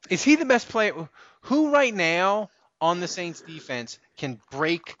 Is he the best player? Who right now on the Saints defense can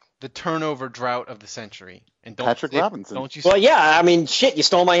break the turnover drought of the century? And Patrick Robinson. Don't you? Well, yeah. I mean, shit. You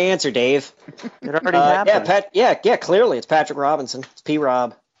stole my answer, Dave. It already happened. Yeah. Clearly, it's Patrick Robinson. It's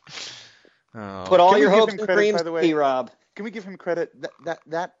P-Rob. Oh. Put all your hopes and dreams, P-Rob. Can we give him credit?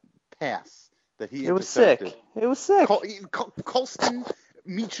 That pass that he It was sick. It was sick. Colston,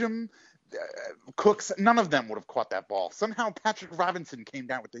 Meacham, Cooks, none of them would have caught that ball. Somehow Patrick Robinson came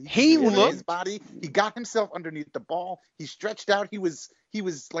down with his body. He got himself underneath the ball. He stretched out. He was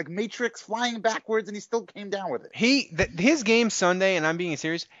like Matrix flying backwards, and he still came down with it. His game Sunday, and I'm being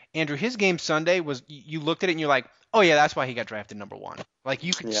serious, Andrew. His game Sunday was, you looked at it and you're like, oh yeah, that's why he got drafted number 1. Like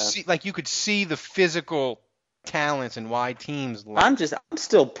you could see the physical talents and why teams. I'm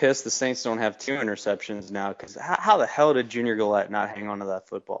still pissed the Saints don't have 2 interceptions now, because how the hell did Junior Gillette not hang on to that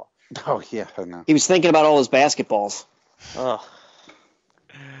football? Oh yeah, I know. He was thinking about all his basketballs. Oh,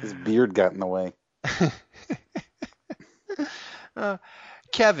 his beard got in the way.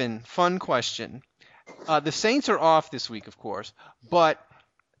 Kevin, fun question. The Saints are off this week, of course, but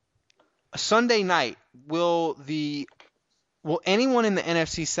Sunday night, will anyone in the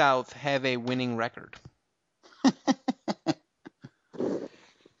NFC South have a winning record?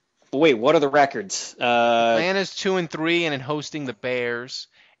 Wait, what are the records? Atlanta's 2-3 and in hosting the Bears.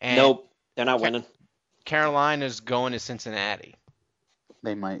 And nope, they're not winning. Carolina's going to Cincinnati.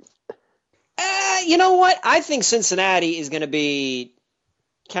 They might. You know what? I think Cincinnati is going to be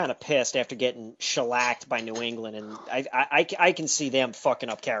kind of pissed after getting shellacked by New England, and I can see them fucking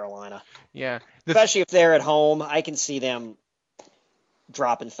up Carolina. Yeah. Especially if they're at home, I can see them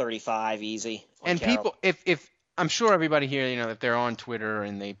dropping 35 easy. And people, if I'm sure everybody here, if they're on Twitter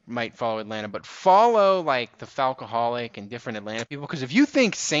and they might follow Atlanta, but follow like the Falcoholic and different Atlanta people, because if you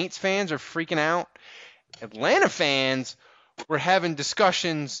think Saints fans are freaking out, Atlanta fans were having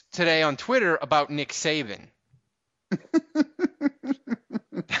discussions today on Twitter about Nick Saban.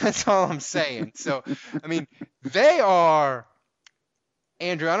 That's all I'm saying. So, I mean, they are,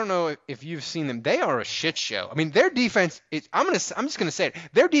 Andrew, I don't know if you've seen them. They are a shit show. I mean, their defense is, I'm just going to say it.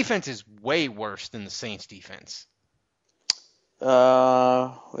 Their defense is way worse than the Saints defense.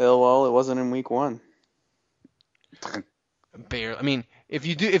 Well, it wasn't in week 1. Barely. I mean, if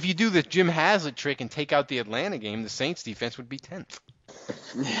you do the Jim Haslett trick and take out the Atlanta game, the Saints defense would be 10th.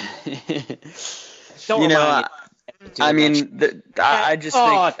 I mean, I just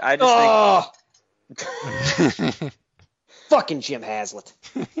think. Fucking Jim Haslett.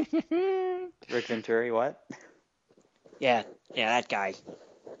 Rick Venturi, what? Yeah, that guy.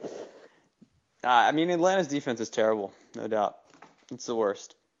 I mean, Atlanta's defense is terrible, no doubt. It's the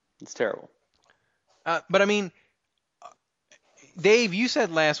worst. It's terrible. But I mean, Dave, you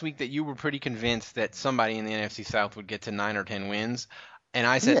said last week that you were pretty convinced that somebody in the NFC South would get to 9 or 10 wins. And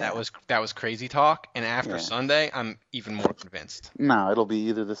I said that was crazy talk, and after Sunday, I'm even more convinced. No, it'll be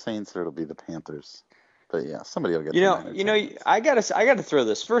either the Saints or it'll be the Panthers. But yeah, somebody will get. I gotta throw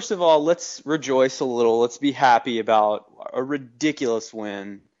this. First of all, let's rejoice a little. Let's be happy about a ridiculous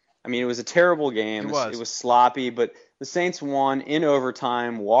win. I mean, it was a terrible game. It was sloppy, but the Saints won in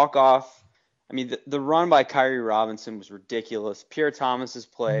overtime, walk off. I mean, the run by Kyrie Robinson was ridiculous. Pierre Thomas's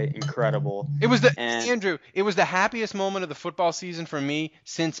play, incredible. Andrew, it was the happiest moment of the football season for me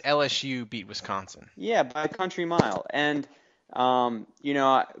since LSU beat Wisconsin. Yeah, by a country mile. And,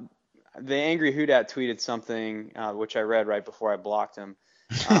 the Angry Houdat tweeted something, which I read right before I blocked him.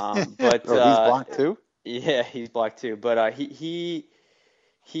 But he's blocked too? Yeah, he's blocked too. But he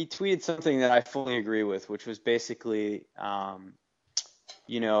tweeted something that I fully agree with, which was basically,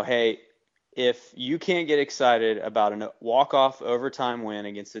 hey, if you can't get excited about a walk-off overtime win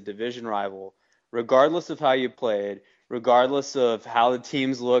against a division rival, regardless of how you played, regardless of how the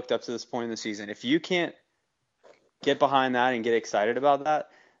teams looked up to this point in the season, if you can't get behind that and get excited about that,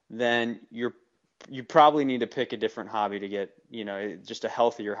 then you probably need to pick a different hobby to get, just a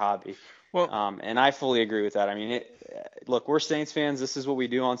healthier hobby. Well, and I fully agree with that. I mean, look, we're Saints fans. This is what we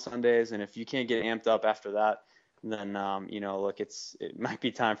do on Sundays, and if you can't get amped up after that, then look, it might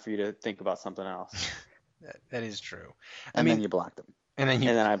be time for you to think about something else. That is true. And then you blocked them. And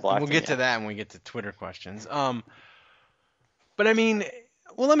then I blocked them. We'll get to that when we get to Twitter questions. But I mean,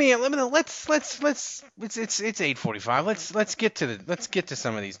 well, let's it's 8:45. Let's get to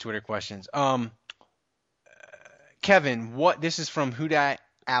some of these Twitter questions. Kevin, this is from Hudat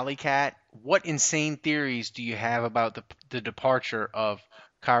Alley Cat. What insane theories do you have about the departure of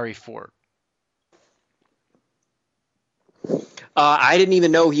Kyrie Ford? I didn't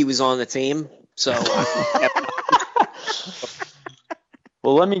even know he was on the team, so.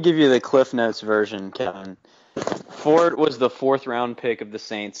 Well, let me give you the Cliff Notes version, Kevin. Ford was the 4th round pick of the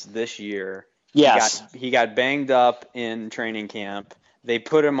Saints this year. Yes. He got banged up in training camp. They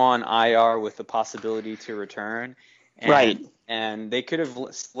put him on IR with the possibility to return. Right. And they could have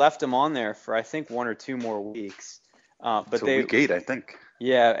left him on there for, I think, 1 or 2 more weeks. But week 8, I think.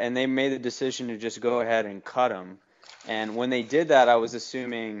 Yeah, and they made the decision to just go ahead and cut him. And when they did that, I was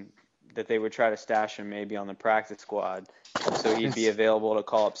assuming that they would try to stash him maybe on the practice squad so he'd be available to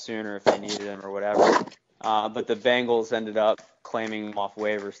call up sooner if they needed him or whatever. But the Bengals ended up claiming him off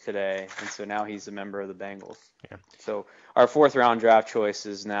waivers today, and so now he's a member of the Bengals. Yeah. So our 4th round draft choice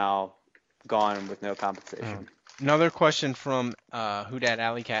is now gone with no compensation. Another question from Hudat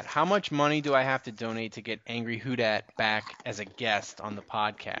Alley Cat. How much money do I have to donate to get Angry Hudat back as a guest on the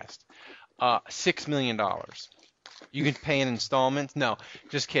podcast? $6 million. You can pay in installments. No,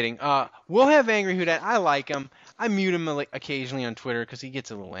 just kidding. We'll have Angry Hudat. I like him. I mute him occasionally on Twitter because he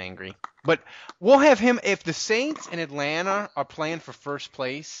gets a little angry. But we'll have him if the Saints and Atlanta are playing for first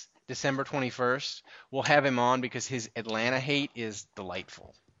place December 21st. We'll have him on because his Atlanta hate is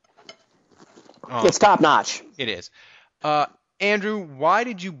delightful. It's top notch. It is. Andrew, why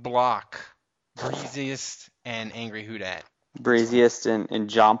did you block Breeziest and Angry Hudat? Breeziest and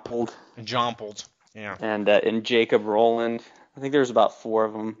Jompled. Jompled. Yeah. And Jacob Rowland. I think there's about 4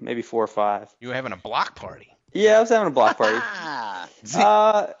 of them, maybe 4 or 5. You were having a block party. Yeah, I was having a block party.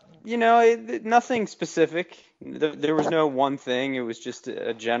 Nothing specific. There was no one thing. It was just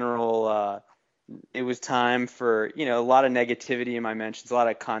a general. It was time for a lot of negativity in my mentions, a lot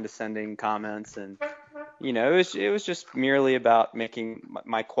of condescending comments, and it was just merely about making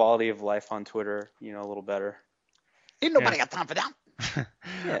my quality of life on Twitter a little better. Ain't nobody got time for that.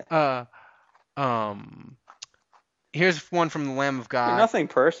 Yeah. Here's one from the Lamb of God. Nothing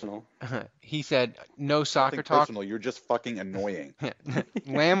personal. He said, no soccer Nothing talk. Personal. You're just fucking annoying.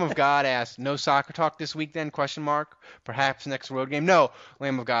 Lamb of God asked, no soccer talk this week then, ? Perhaps next road game? No,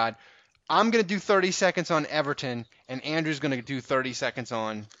 Lamb of God. I'm going to do 30 seconds on Everton, and Andrew's going to do 30 seconds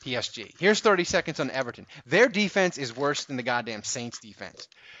on PSG. Here's 30 seconds on Everton. Their defense is worse than the goddamn Saints defense.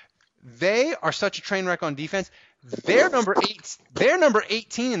 They are such a train wreck on defense. They're number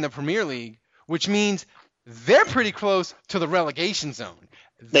 18 in the Premier League, which means they're pretty close to the relegation zone.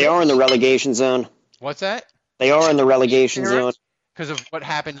 They are in the relegation zone. What's that? They are in the relegation zone. Because of what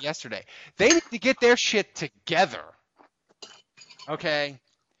happened yesterday. They need to get their shit together. Okay?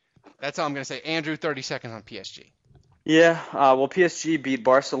 That's all I'm going to say. Andrew, 30 seconds on PSG. Yeah, well, PSG beat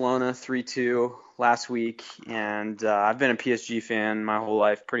Barcelona 3-2 last week, and I've been a PSG fan my whole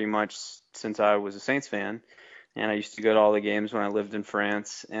life pretty much since I was a Saints fan, and I used to go to all the games when I lived in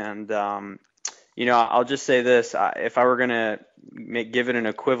France, and I'll just say this. If I were going to give it an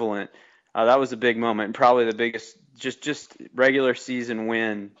equivalent, that was a big moment, probably the biggest just regular season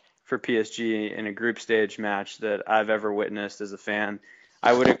win for PSG in a group stage match that I've ever witnessed as a fan.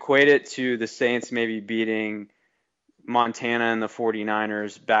 I would equate it to the Saints maybe beating Montana and the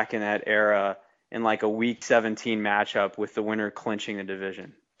 49ers back in that era in like a Week 17 matchup with the winner clinching the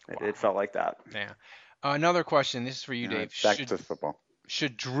division. Wow. It felt like that. Yeah. Another question. This is for you, Dave. Back to football.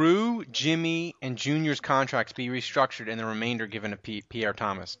 Should Drew, Jimmy, and Junior's contracts be restructured and the remainder given to Pierre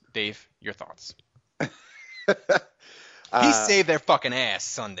Thomas? Dave, your thoughts. He saved their fucking ass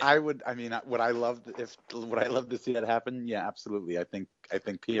Sunday. Would I love to see that happen? Yeah, absolutely. I think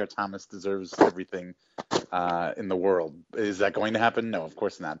Pierre Thomas deserves everything in the world. Is that going to happen? No, of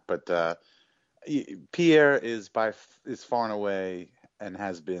course not. But Pierre is far and away and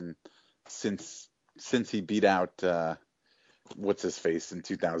has been since he beat out what's his face in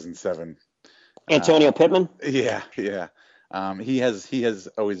 2007. Antonio Pittman? Yeah. He has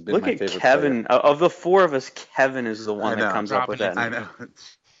always been my favorite Look at Kevin. player. Of the four of us, Kevin is the one that comes up with that. I know.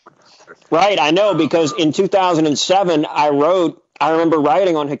 Right, I know, because in 2007, I remember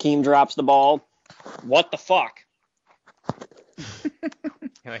writing on Hakeem drops the ball, what the fuck?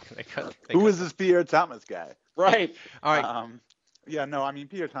 Who is this Pierre Thomas guy? Right. All right. Yeah, no, I mean,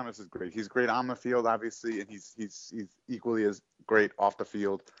 Pierre Thomas is great. He's great on the field, obviously, and he's equally as great off the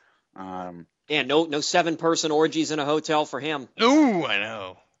field. Yeah, no 7-person orgies in a hotel for him. Ooh, I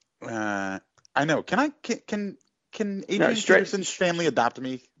know. I know. Can Adrian Peterson's family adopt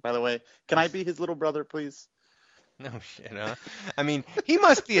me, by the way? Can I be his little brother, please? No shit, huh? I mean, he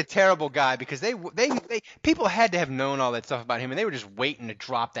must be a terrible guy because they people had to have known all that stuff about him, and they were just waiting to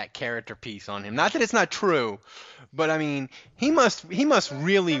drop that character piece on him. Not that it's not true, but I mean, he must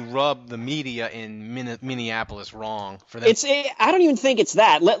really rub the media in Minneapolis wrong for that. I don't even think it's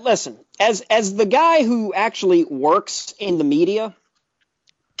that. Listen, as the guy who actually works in the media,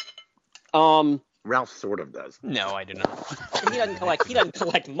 Ralph sort of does. No, I do not. He doesn't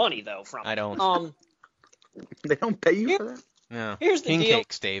collect money though from. I don't. They don't pay you for that? No. Here's the king deal.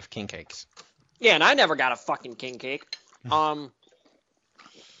 cakes, Dave. King cakes. Yeah, and I never got a fucking king cake.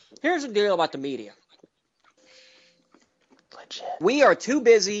 Here's the deal about the media. Legit. We are too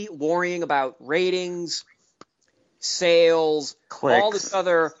busy worrying about ratings, sales, Clicks. all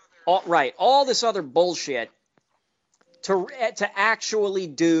this other bullshit to actually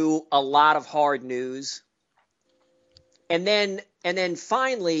do a lot of hard news. And then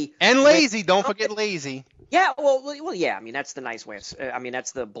finally, and lazy. Don't forget lazy. Yeah, well, yeah. I mean, that's the nice way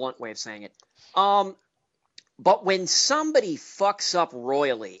that's the blunt way of saying it. But when somebody fucks up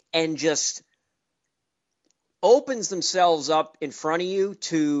royally and just opens themselves up in front of you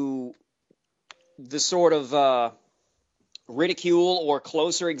to the sort of ridicule or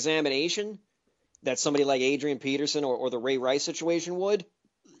closer examination that somebody like Adrian Peterson or the Ray Rice situation would,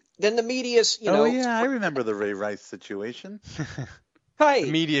 then the media's, Oh yeah, I remember the Ray Rice situation. Right.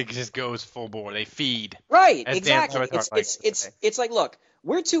 The media just goes full bore. They feed. Right, As exactly. Dan It's like, look,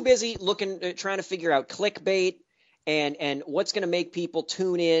 we're too busy trying to figure out clickbait and what's going to make people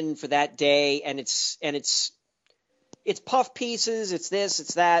tune in for that day, and it's puff pieces, it's this,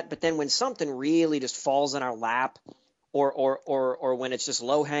 it's that, but then when something really just falls in our lap, or when it's just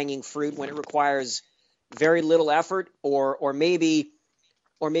low hanging fruit, when it requires very little effort, or maybe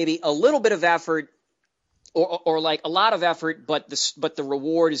a little bit of effort. Or like a lot of effort, but the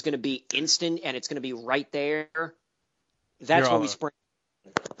reward is going to be instant and it's going to be right there. That's when we spring.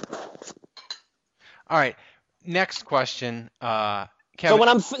 All right, next question.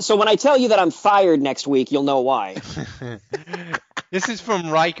 Kevin. So when I tell you that I'm fired next week, you'll know why. This is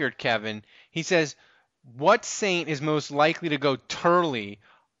from Reichert, Kevin. He says, "What Saint is most likely to go Turley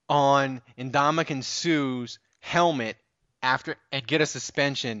on Ndamukong Suh's helmet and get a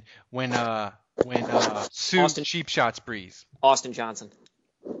suspension when Sue cheap shots Breeze?" Austin Johnson.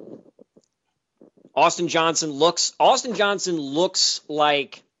 Austin Johnson looks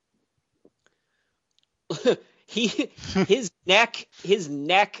like his neck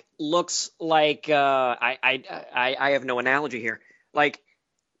looks like I have no analogy here. Like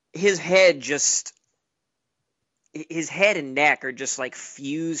his head and neck are just like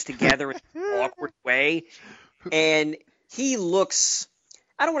fused together in an awkward way, and he looks,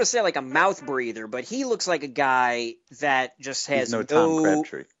 I don't want to say like a mouth breather, but he looks like a guy that just has He's no Tom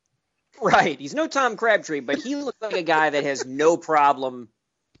Crabtree. Right, he's no Tom Crabtree, but he looks like a guy that has no problem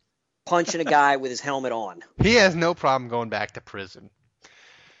punching a guy with his helmet on. He has no problem going back to prison,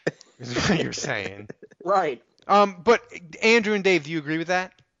 is what you're saying. Right. But Andrew and Dave, do you agree with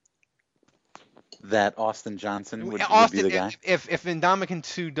that? That Austin Johnson would be the guy? If Ndamukong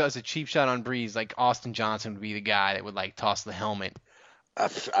Suh does a cheap shot on Breeze, like Austin Johnson would be the guy that would like toss the helmet. I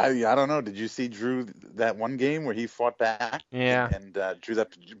don't know. Did you see Drew that one game where he fought back? Yeah. And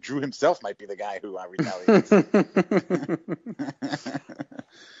Drew himself might be the guy who retaliates.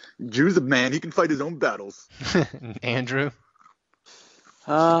 Drew's a man. He can fight his own battles. Andrew?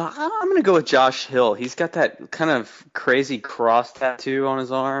 I'm going to go with Josh Hill. He's got that kind of crazy cross tattoo on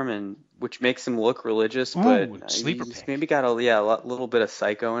his arm, which makes him look religious, but sleeper he's maybe got a little bit of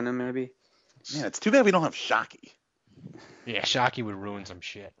psycho in him, maybe. Yeah, it's too bad we don't have Shockey. Yeah, Shockey would ruin some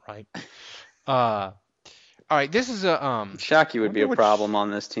shit, right? All right, this is a Shockey would be a problem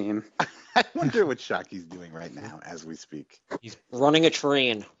on this team. I wonder what Shockey's doing right now as we speak. He's running a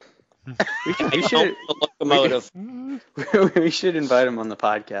train. We should invite him on the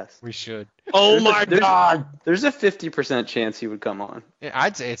podcast. We should. Oh my God! There's a 50% chance he would come on. Yeah,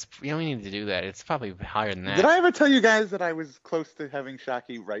 I'd say you don't need to do that. It's probably higher than that. Did I ever tell you guys that I was close to having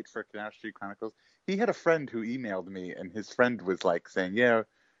Shockey write for Canal Street Chronicles? he had a friend who emailed me, and his friend was like saying, "Yeah,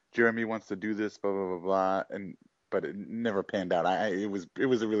 Jeremy wants to do this, blah blah blah blah," but it never panned out. It was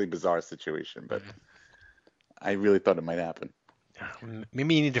a really bizarre situation, but I really thought it might happen.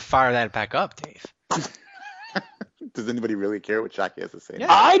 Maybe you need to fire that back up, Dave. Does anybody really care what Shockey has to say? Yeah.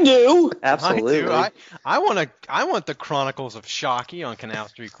 I do. Absolutely. I want the Chronicles of Shockey on Canal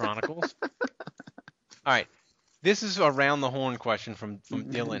Street Chronicles. All right. This is a round the horn question from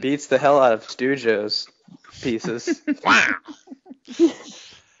Dylan. Beats the hell out of Stujo's pieces. Wow. All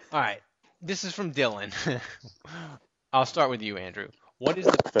right. This is from Dylan. I'll start with you, Andrew. What is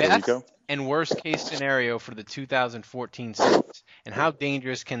the best and worst case scenario for the 2014 Saints, and how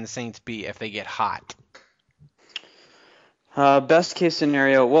dangerous can the Saints be if they get hot? Best case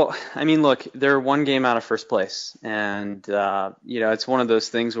scenario, well, I mean, look, they're one game out of first place, and it's one of those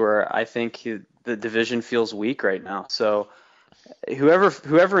things where I think the division feels weak right now. So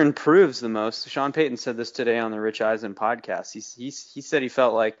whoever improves the most, Sean Payton said this today on the Rich Eisen podcast. He said he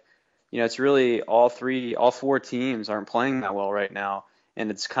felt like, it's really all four teams aren't playing that well right now, and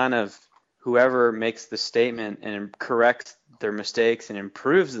it's kind of whoever makes the statement and corrects their mistakes and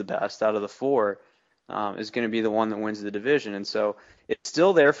improves the best out of the four is going to be the one that wins the division. And so it's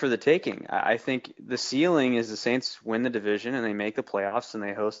still there for the taking. I think the ceiling is the Saints win the division and they make the playoffs and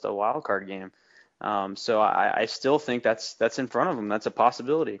they host a wild card game. So I still think that's in front of them. That's a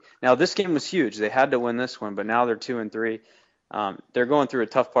possibility. Now, this game was huge. They had to win this one, but now they're 2-3. They're going through a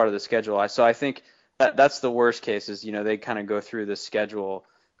tough part of the schedule. So I think that's the worst case is, they kind of go through the schedule.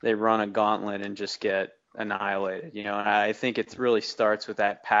 They run a gauntlet and just get annihilated, and I think it really starts with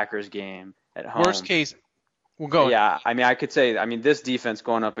that Packers game at home. Worst case, we'll go. Yeah, I mean, I could say, this defense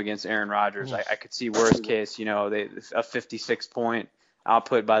going up against Aaron Rodgers, I could see worst case, a 56-point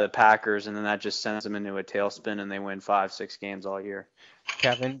output by the Packers, and then that just sends them into a tailspin, and they win 5-6 games all year.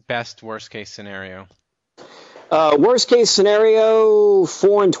 Kevin, best worst case scenario. Worst case scenario,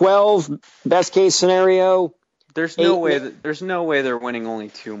 4-12. Best case scenario, there's no way they're winning only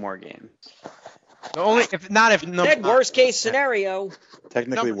 2 more games. Worst case scenario.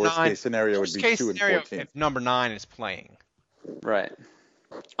 Technically, worst case snenario would be 2-14. If number 9 is playing. Right.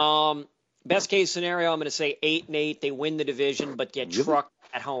 Best case scenario, I'm going to say 8-8. They win the division, but get trucked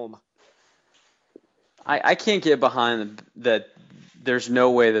at home. I can't get behind that. There's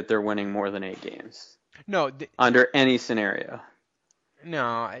no way that they're winning more than 8 games. No. Under any scenario.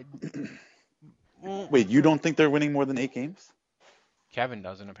 No. Wait, you don't think they're winning more than 8 games? Kevin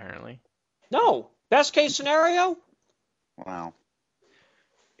doesn't, apparently. No. Best case scenario? Wow.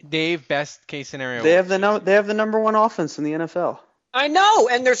 Dave, best case scenario. They have the number 1 offense in the NFL. I know,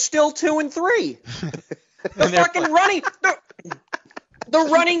 and they're still 2-3. The fucking running the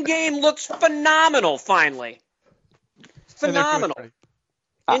running game looks phenomenal finally. Phenomenal.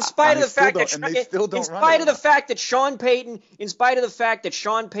 In spite of the fact that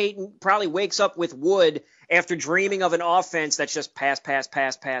Sean Payton probably wakes up with wood after dreaming of an offense that's just pass.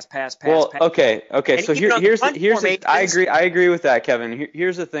 Well, okay. So here's I agree with that, Kevin.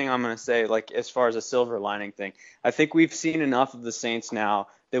 Here's the thing I'm going to say, like, as far as a silver lining thing. I think we've seen enough of the Saints now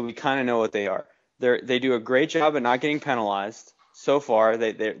that we kind of know what they are. They do a great job at not getting penalized so far.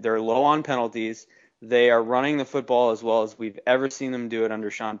 They're low on penalties. They are running the football as well as we've ever seen them do it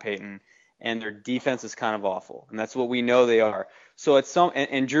under Sean Payton, and their defense is kind of awful, and that's what we know they are. So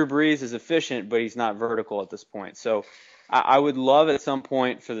and Drew Brees is efficient, but he's not vertical at this point. So I would love at some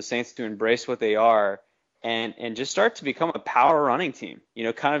point for the Saints to embrace what they are and just start to become a power running team.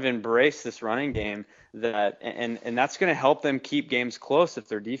 Kind of embrace this running game and that's going to help them keep games close if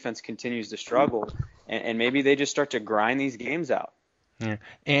their defense continues to struggle, and maybe they just start to grind these games out. Yeah.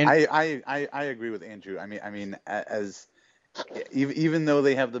 And I agree with Andrew. I mean, as even though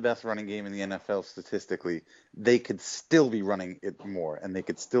they have the best running game in the NFL statistically, they could still be running it more, and they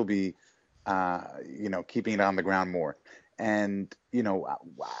could still be, keeping it on the ground more. And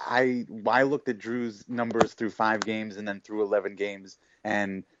I looked at Drew's numbers through 5 games and then through 11 games,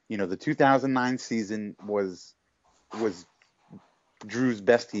 and the 2009 season was Drew's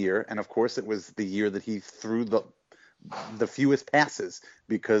best year, and of course it was the year that he threw the fewest passes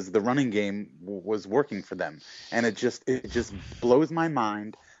because the running game was working for them. And it just blows my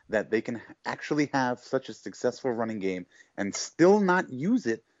mind that they can actually have such a successful running game and still not use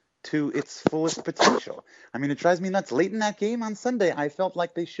it to its fullest potential. I mean, it drives me nuts. Late in that game on Sunday, I felt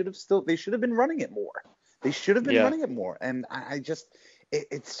like they should have been running it more. They should have been running it more. And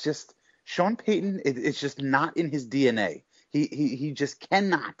it's just Sean Payton. It's just not in his DNA. He just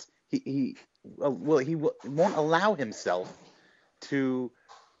cannot. He won't allow himself to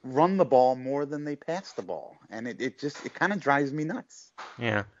run the ball more than they pass the ball, and it kind of drives me nuts.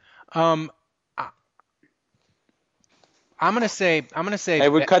 Yeah. I'm gonna say.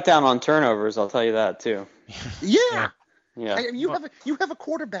 It would cut down on turnovers. I'll tell you that too. Yeah. Yeah. I mean, you have a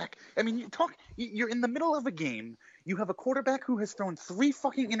quarterback. I mean, you're in the middle of a game. You have a quarterback who has thrown 3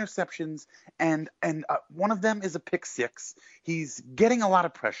 fucking interceptions, and one of them is a pick 6. He's getting a lot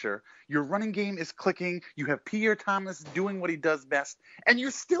of pressure. Your running game is clicking. You have Pierre Thomas doing what he does best, and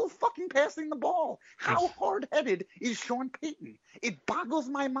you're still fucking passing the ball. How hard-headed is Sean Payton? It boggles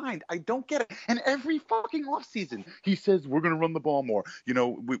my mind. I don't get it. And every fucking offseason, he says we're gonna run the ball more. You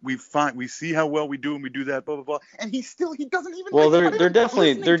know, we see how well we do, and we do that, blah blah blah. And he doesn't even. Well, they're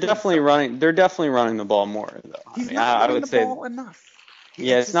definitely running the ball more though. I would say enough.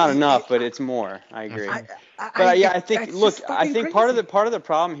 It's not enough, but it's more. I agree. I think part of the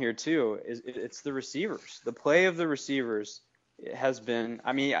problem here too is it's the receivers. The play of the receivers has been.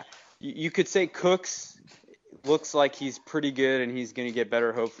 I mean, you could say Cooks looks like he's pretty good and he's going to get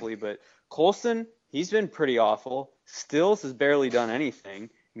better hopefully, but Colson, he's been pretty awful. Stills has barely done anything.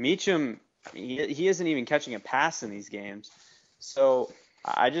 Meacham, he isn't even catching a pass in these games. So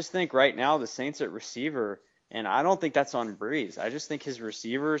I just think right now the Saints at receiver. And I don't think that's on Breeze. I just think his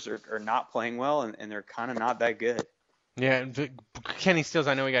receivers are not playing well, and they're kind of not that good. Yeah, Kenny Stills,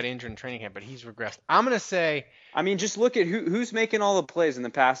 I know he got injured in training camp, but he's regressed. I'm going to say... I mean, just look at who's making all the plays in the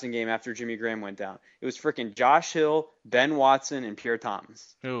passing game after Jimmy Graham went down. It was freaking Josh Hill, Ben Watson, and Pierre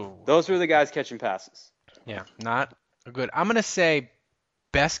Thomas. Ooh. Those were the guys catching passes. Yeah, not good. I'm going to say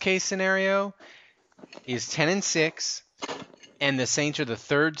best case scenario is 10-6, and the Saints are the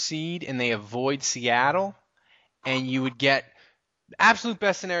 3rd seed, and they avoid Seattle. And you would get absolute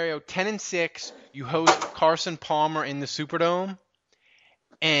best scenario, 10-6. You host Carson Palmer in the Superdome,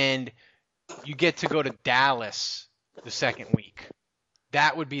 and you get to go to Dallas the second week.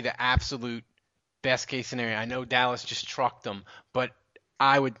 That would be the absolute best case scenario. I know Dallas just trucked them, but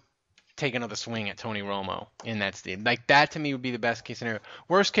I would take another swing at Tony Romo in that stadium. Like that to me would be the best case scenario.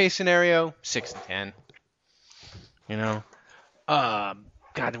 Worst case scenario, 6-10. You know,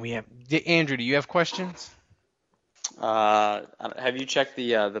 God, we have Andrew. Do you have questions? Have you checked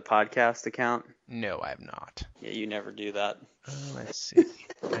the podcast account? No, I have not. Yeah, you never do that. Let's see.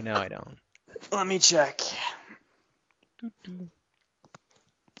 I know I don't. Let me check.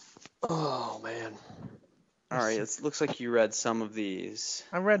 Oh man. All right, it looks like you read some of these.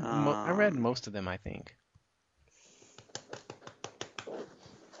 I read most of them, I think.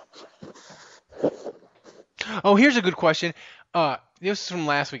 Oh, here's a good question. This is from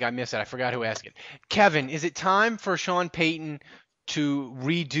last week. I missed it. I forgot who asked it. Kevin, is it time for Sean Payton to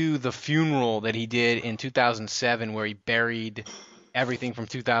redo the funeral that he did in 2007 where he buried everything from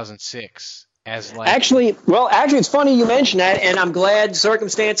 2006? Actually, it's funny you mentioned that, and I'm glad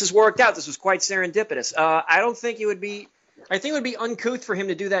circumstances worked out. This was quite serendipitous. I think it would be uncouth for him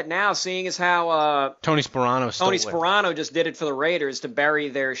to do that now, seeing as how Tony Sparano just did it for the Raiders to bury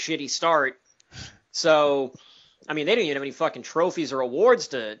their shitty start. So, I mean, they didn't even have any fucking trophies or awards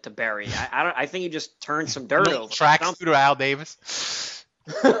to bury. I think he just turned some dirt over. Track to Al Davis.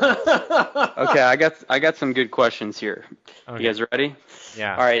 Okay, I got some good questions here. Okay. You guys ready?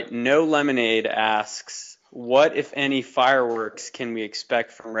 Yeah. All right. No Lemonade asks, what if any fireworks can we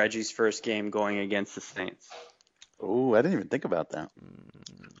expect from Reggie's first game going against the Saints? Oh, I didn't even think about that.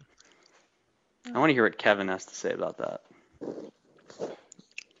 I want to hear what Kevin has to say about that.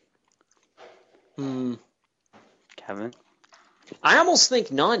 Kevin? I almost think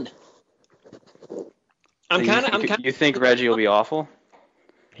none. You think Reggie will be awful?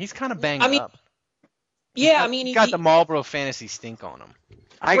 He's kind of banged up. Yeah, he got the Marlboro fantasy stink on him.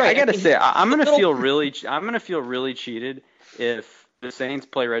 I gotta say, I'm gonna feel really cheated if the Saints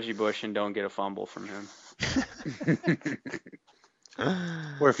play Reggie Bush and don't get a fumble from him.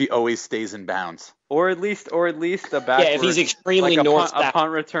 Or if he always stays in bounds. Or at least a backward, if he's extremely north a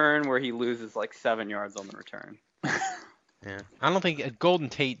punt return where he loses like 7 yards on the return. Yeah, I don't think Golden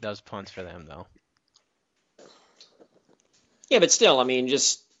Tate does punts for them though. Yeah, but still, I mean,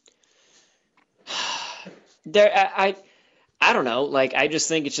 just there. I don't know. Like, I just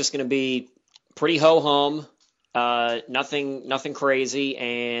think it's just going to be pretty ho hum, nothing crazy,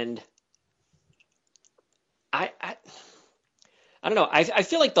 and I don't know. I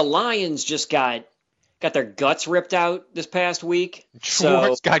feel like the Lions just got their guts ripped out this past week.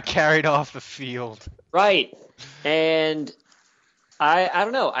 Schwartz got carried off the field. Right, and I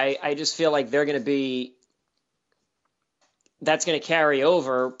don't know. I just feel like they're going to be. That's going to carry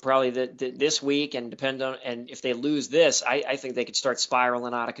over probably this week, and and if they lose this, I think they could start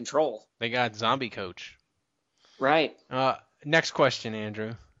spiraling out of control. They got zombie coach. Right. Next question,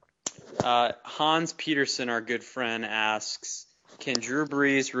 Andrew. Hans Peterson, our good friend, asks, can Drew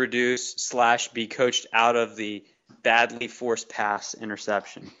Brees reduce / be coached out of the badly forced pass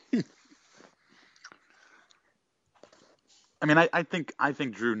interception. I mean, I think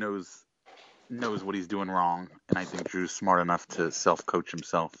Drew knows what he's doing wrong, and I think Drew's smart enough to self-coach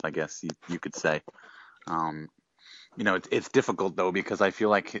himself, I guess you could say. It's difficult though, because I feel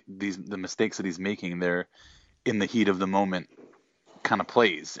like the mistakes that he's making, they're in the heat of the moment kind of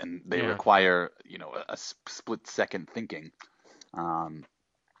plays, and they require a split second thinking.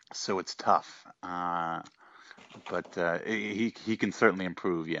 So it's tough. But he can certainly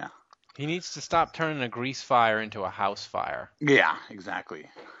improve. Yeah. He needs to stop turning a grease fire into a house fire. Yeah, exactly.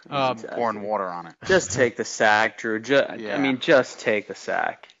 Pouring water on it. Just take the sack, Drew. I mean, just take the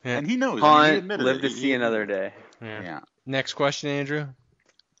sack. Yeah. And he knows. Punt, he admitted live it. to see another day. Yeah. Next question, Andrew.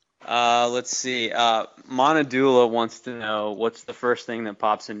 Let's see. Monadula wants to know, what's the first thing that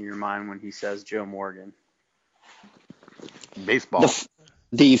pops into your mind when he says Joe Morgan? Baseball.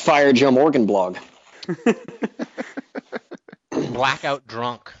 The Fire Joe Morgan blog. Blackout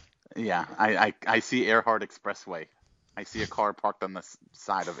drunk. Yeah, I see Earhart Expressway. I see a car parked on the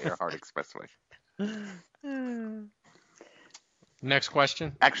side of Earhart Expressway. Next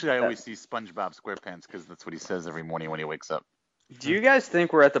question. Actually, I always see SpongeBob SquarePants because that's what he says every morning when he wakes up. Do you guys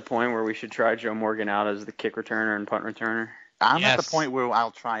think we're at the point where we should try Joe Morgan out as the kick returner and punt returner? I'm at the point where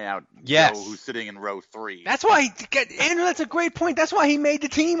I'll try out Joe, who's sitting in row 3. That's why, Andrew, that's a great point. That's why he made the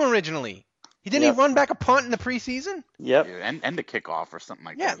team originally. Didn't he run back a punt in the preseason? Yep. Yeah, and a kickoff or something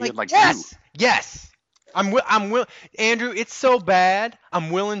like that. He had yes. 2. Yes. I'm Andrew, it's so bad,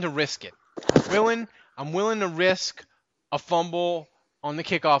 I'm willing to risk it. I'm willing to risk a fumble on the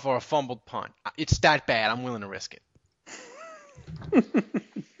kickoff or a fumbled punt. It's that bad. I'm willing to risk it.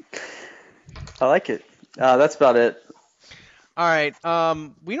 I like it. That's about it. All right.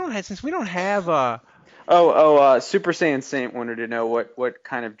 We don't have Super Saiyan Saint wanted to know what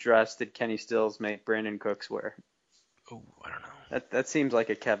kind of dress did Kenny Stills make Brandon Cooks wear? Oh, I don't know. That seems like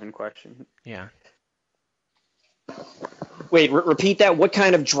a Kevin question. Yeah. Wait, repeat that. What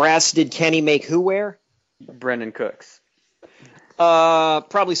kind of dress did Kenny make who wear? Brendan Cooks.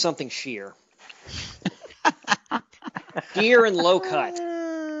 Probably something sheer. Sheer and low cut.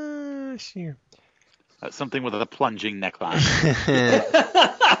 Sheer. Something with a plunging neckline.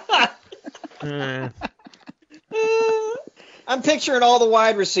 I'm picturing all the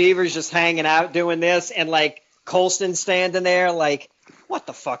wide receivers just hanging out doing this, and like Colston standing there like, what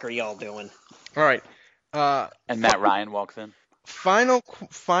the fuck are y'all doing? All right. And Matt Ryan walks in. Final.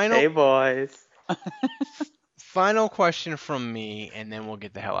 Hey, boys. Final question from me, and then we'll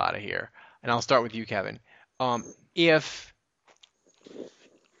get the hell out of here. And I'll start with you, Kevin. If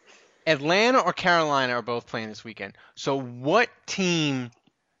Atlanta or Carolina are both playing this weekend, so what team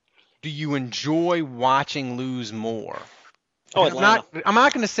do you enjoy watching lose more? Oh, Atlanta. I'm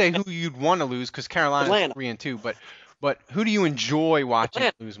not going to say who you'd want to lose because Carolina's 3-2, but who do you enjoy watching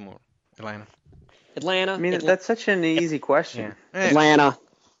lose more? Atlanta. Atlanta. I mean, that's such an easy question. Yeah. Atlanta.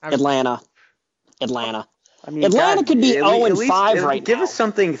 I mean, Atlanta could be 0-5 right now. Give us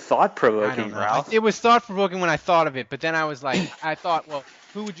something thought-provoking, Ralph. It was thought-provoking when I thought of it, but then I was like, well,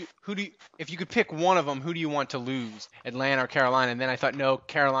 if you could pick one of them, who do you want to lose, Atlanta or Carolina? And then I thought, no,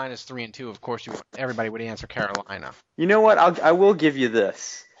 Carolina's 3-2. Of course, everybody would answer Carolina. You know what? I will give you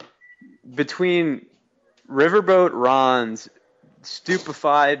this. Between Riverboat Ron's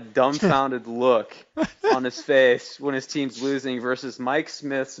stupefied, dumbfounded look on his face when his team's losing versus Mike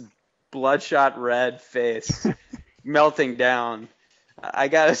Smith's bloodshot red face melting down, I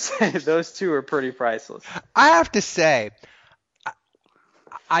gotta say those two are pretty priceless. I have to say,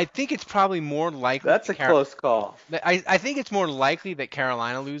 I think it's probably more likely. That's a close call. I think it's more likely that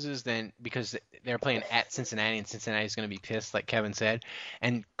Carolina loses because they're playing at Cincinnati, and Cincinnati's going to be pissed, like Kevin said,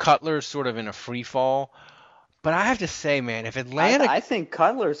 and Cutler's sort of in a free fall. But I have to say, man, if Atlanta, I think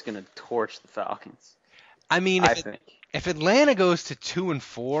Cutler's going to torch the Falcons. I mean, if Atlanta goes to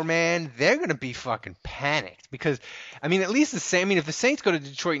 2-4, man, they're going to be fucking panicked because, I mean, at least the same. I mean, if the Saints go to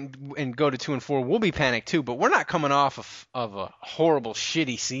Detroit and go to 2-4, we'll be panicked too. But we're not coming off of a horrible,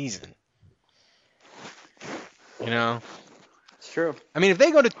 shitty season. You know, it's true. I mean, if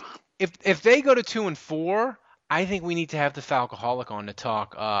they go to 2-4, I think we need to have the Falcoholic on to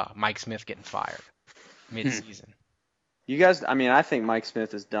talk Mike Smith getting fired mid-season. You guys, I mean, I think Mike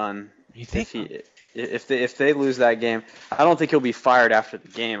Smith is done. You think? If they lose that game, I don't think he'll be fired after the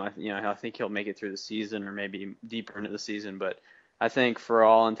game. I think he'll make it through the season or maybe deeper into the season. But I think for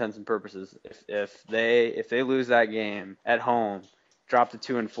all intents and purposes, if they lose that game at home, drop to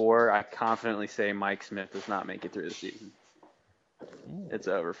 2-4, I confidently say Mike Smith does not make it through the season. It's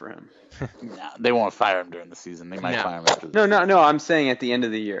over for him. No, they won't fire him during the season. They might fire him after. No. I'm saying at the end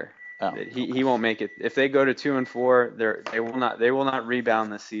of the year. He won't make it. If they go to 2-4, they will not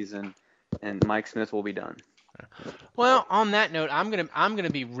rebound this season, and Mike Smith will be done. Well, on that note, I'm gonna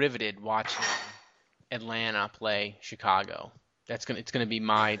be riveted watching Atlanta play Chicago. That's gonna be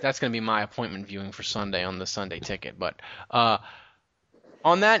my appointment viewing for Sunday on the Sunday ticket. But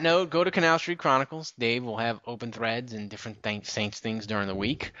on that note, go to Canal Street Chronicles. Dave will have open threads and different Saints things during the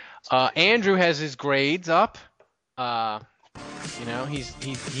week. Andrew has his grades up.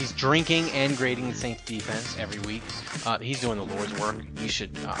 He's drinking and grading the Saints defense every week. He's doing the Lord's work. You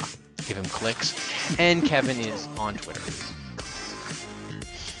should give him clicks. And Kevin is on Twitter.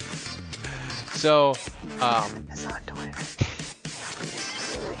 So, It's on Twitter.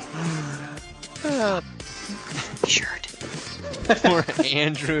 Shirt. For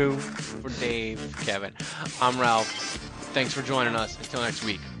Andrew, for Dave, Kevin, I'm Ralph. Thanks for joining us. Until next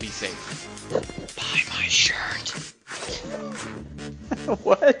week, be safe. Buy my shirt.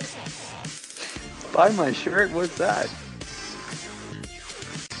 What? Buy my shirt? What's that?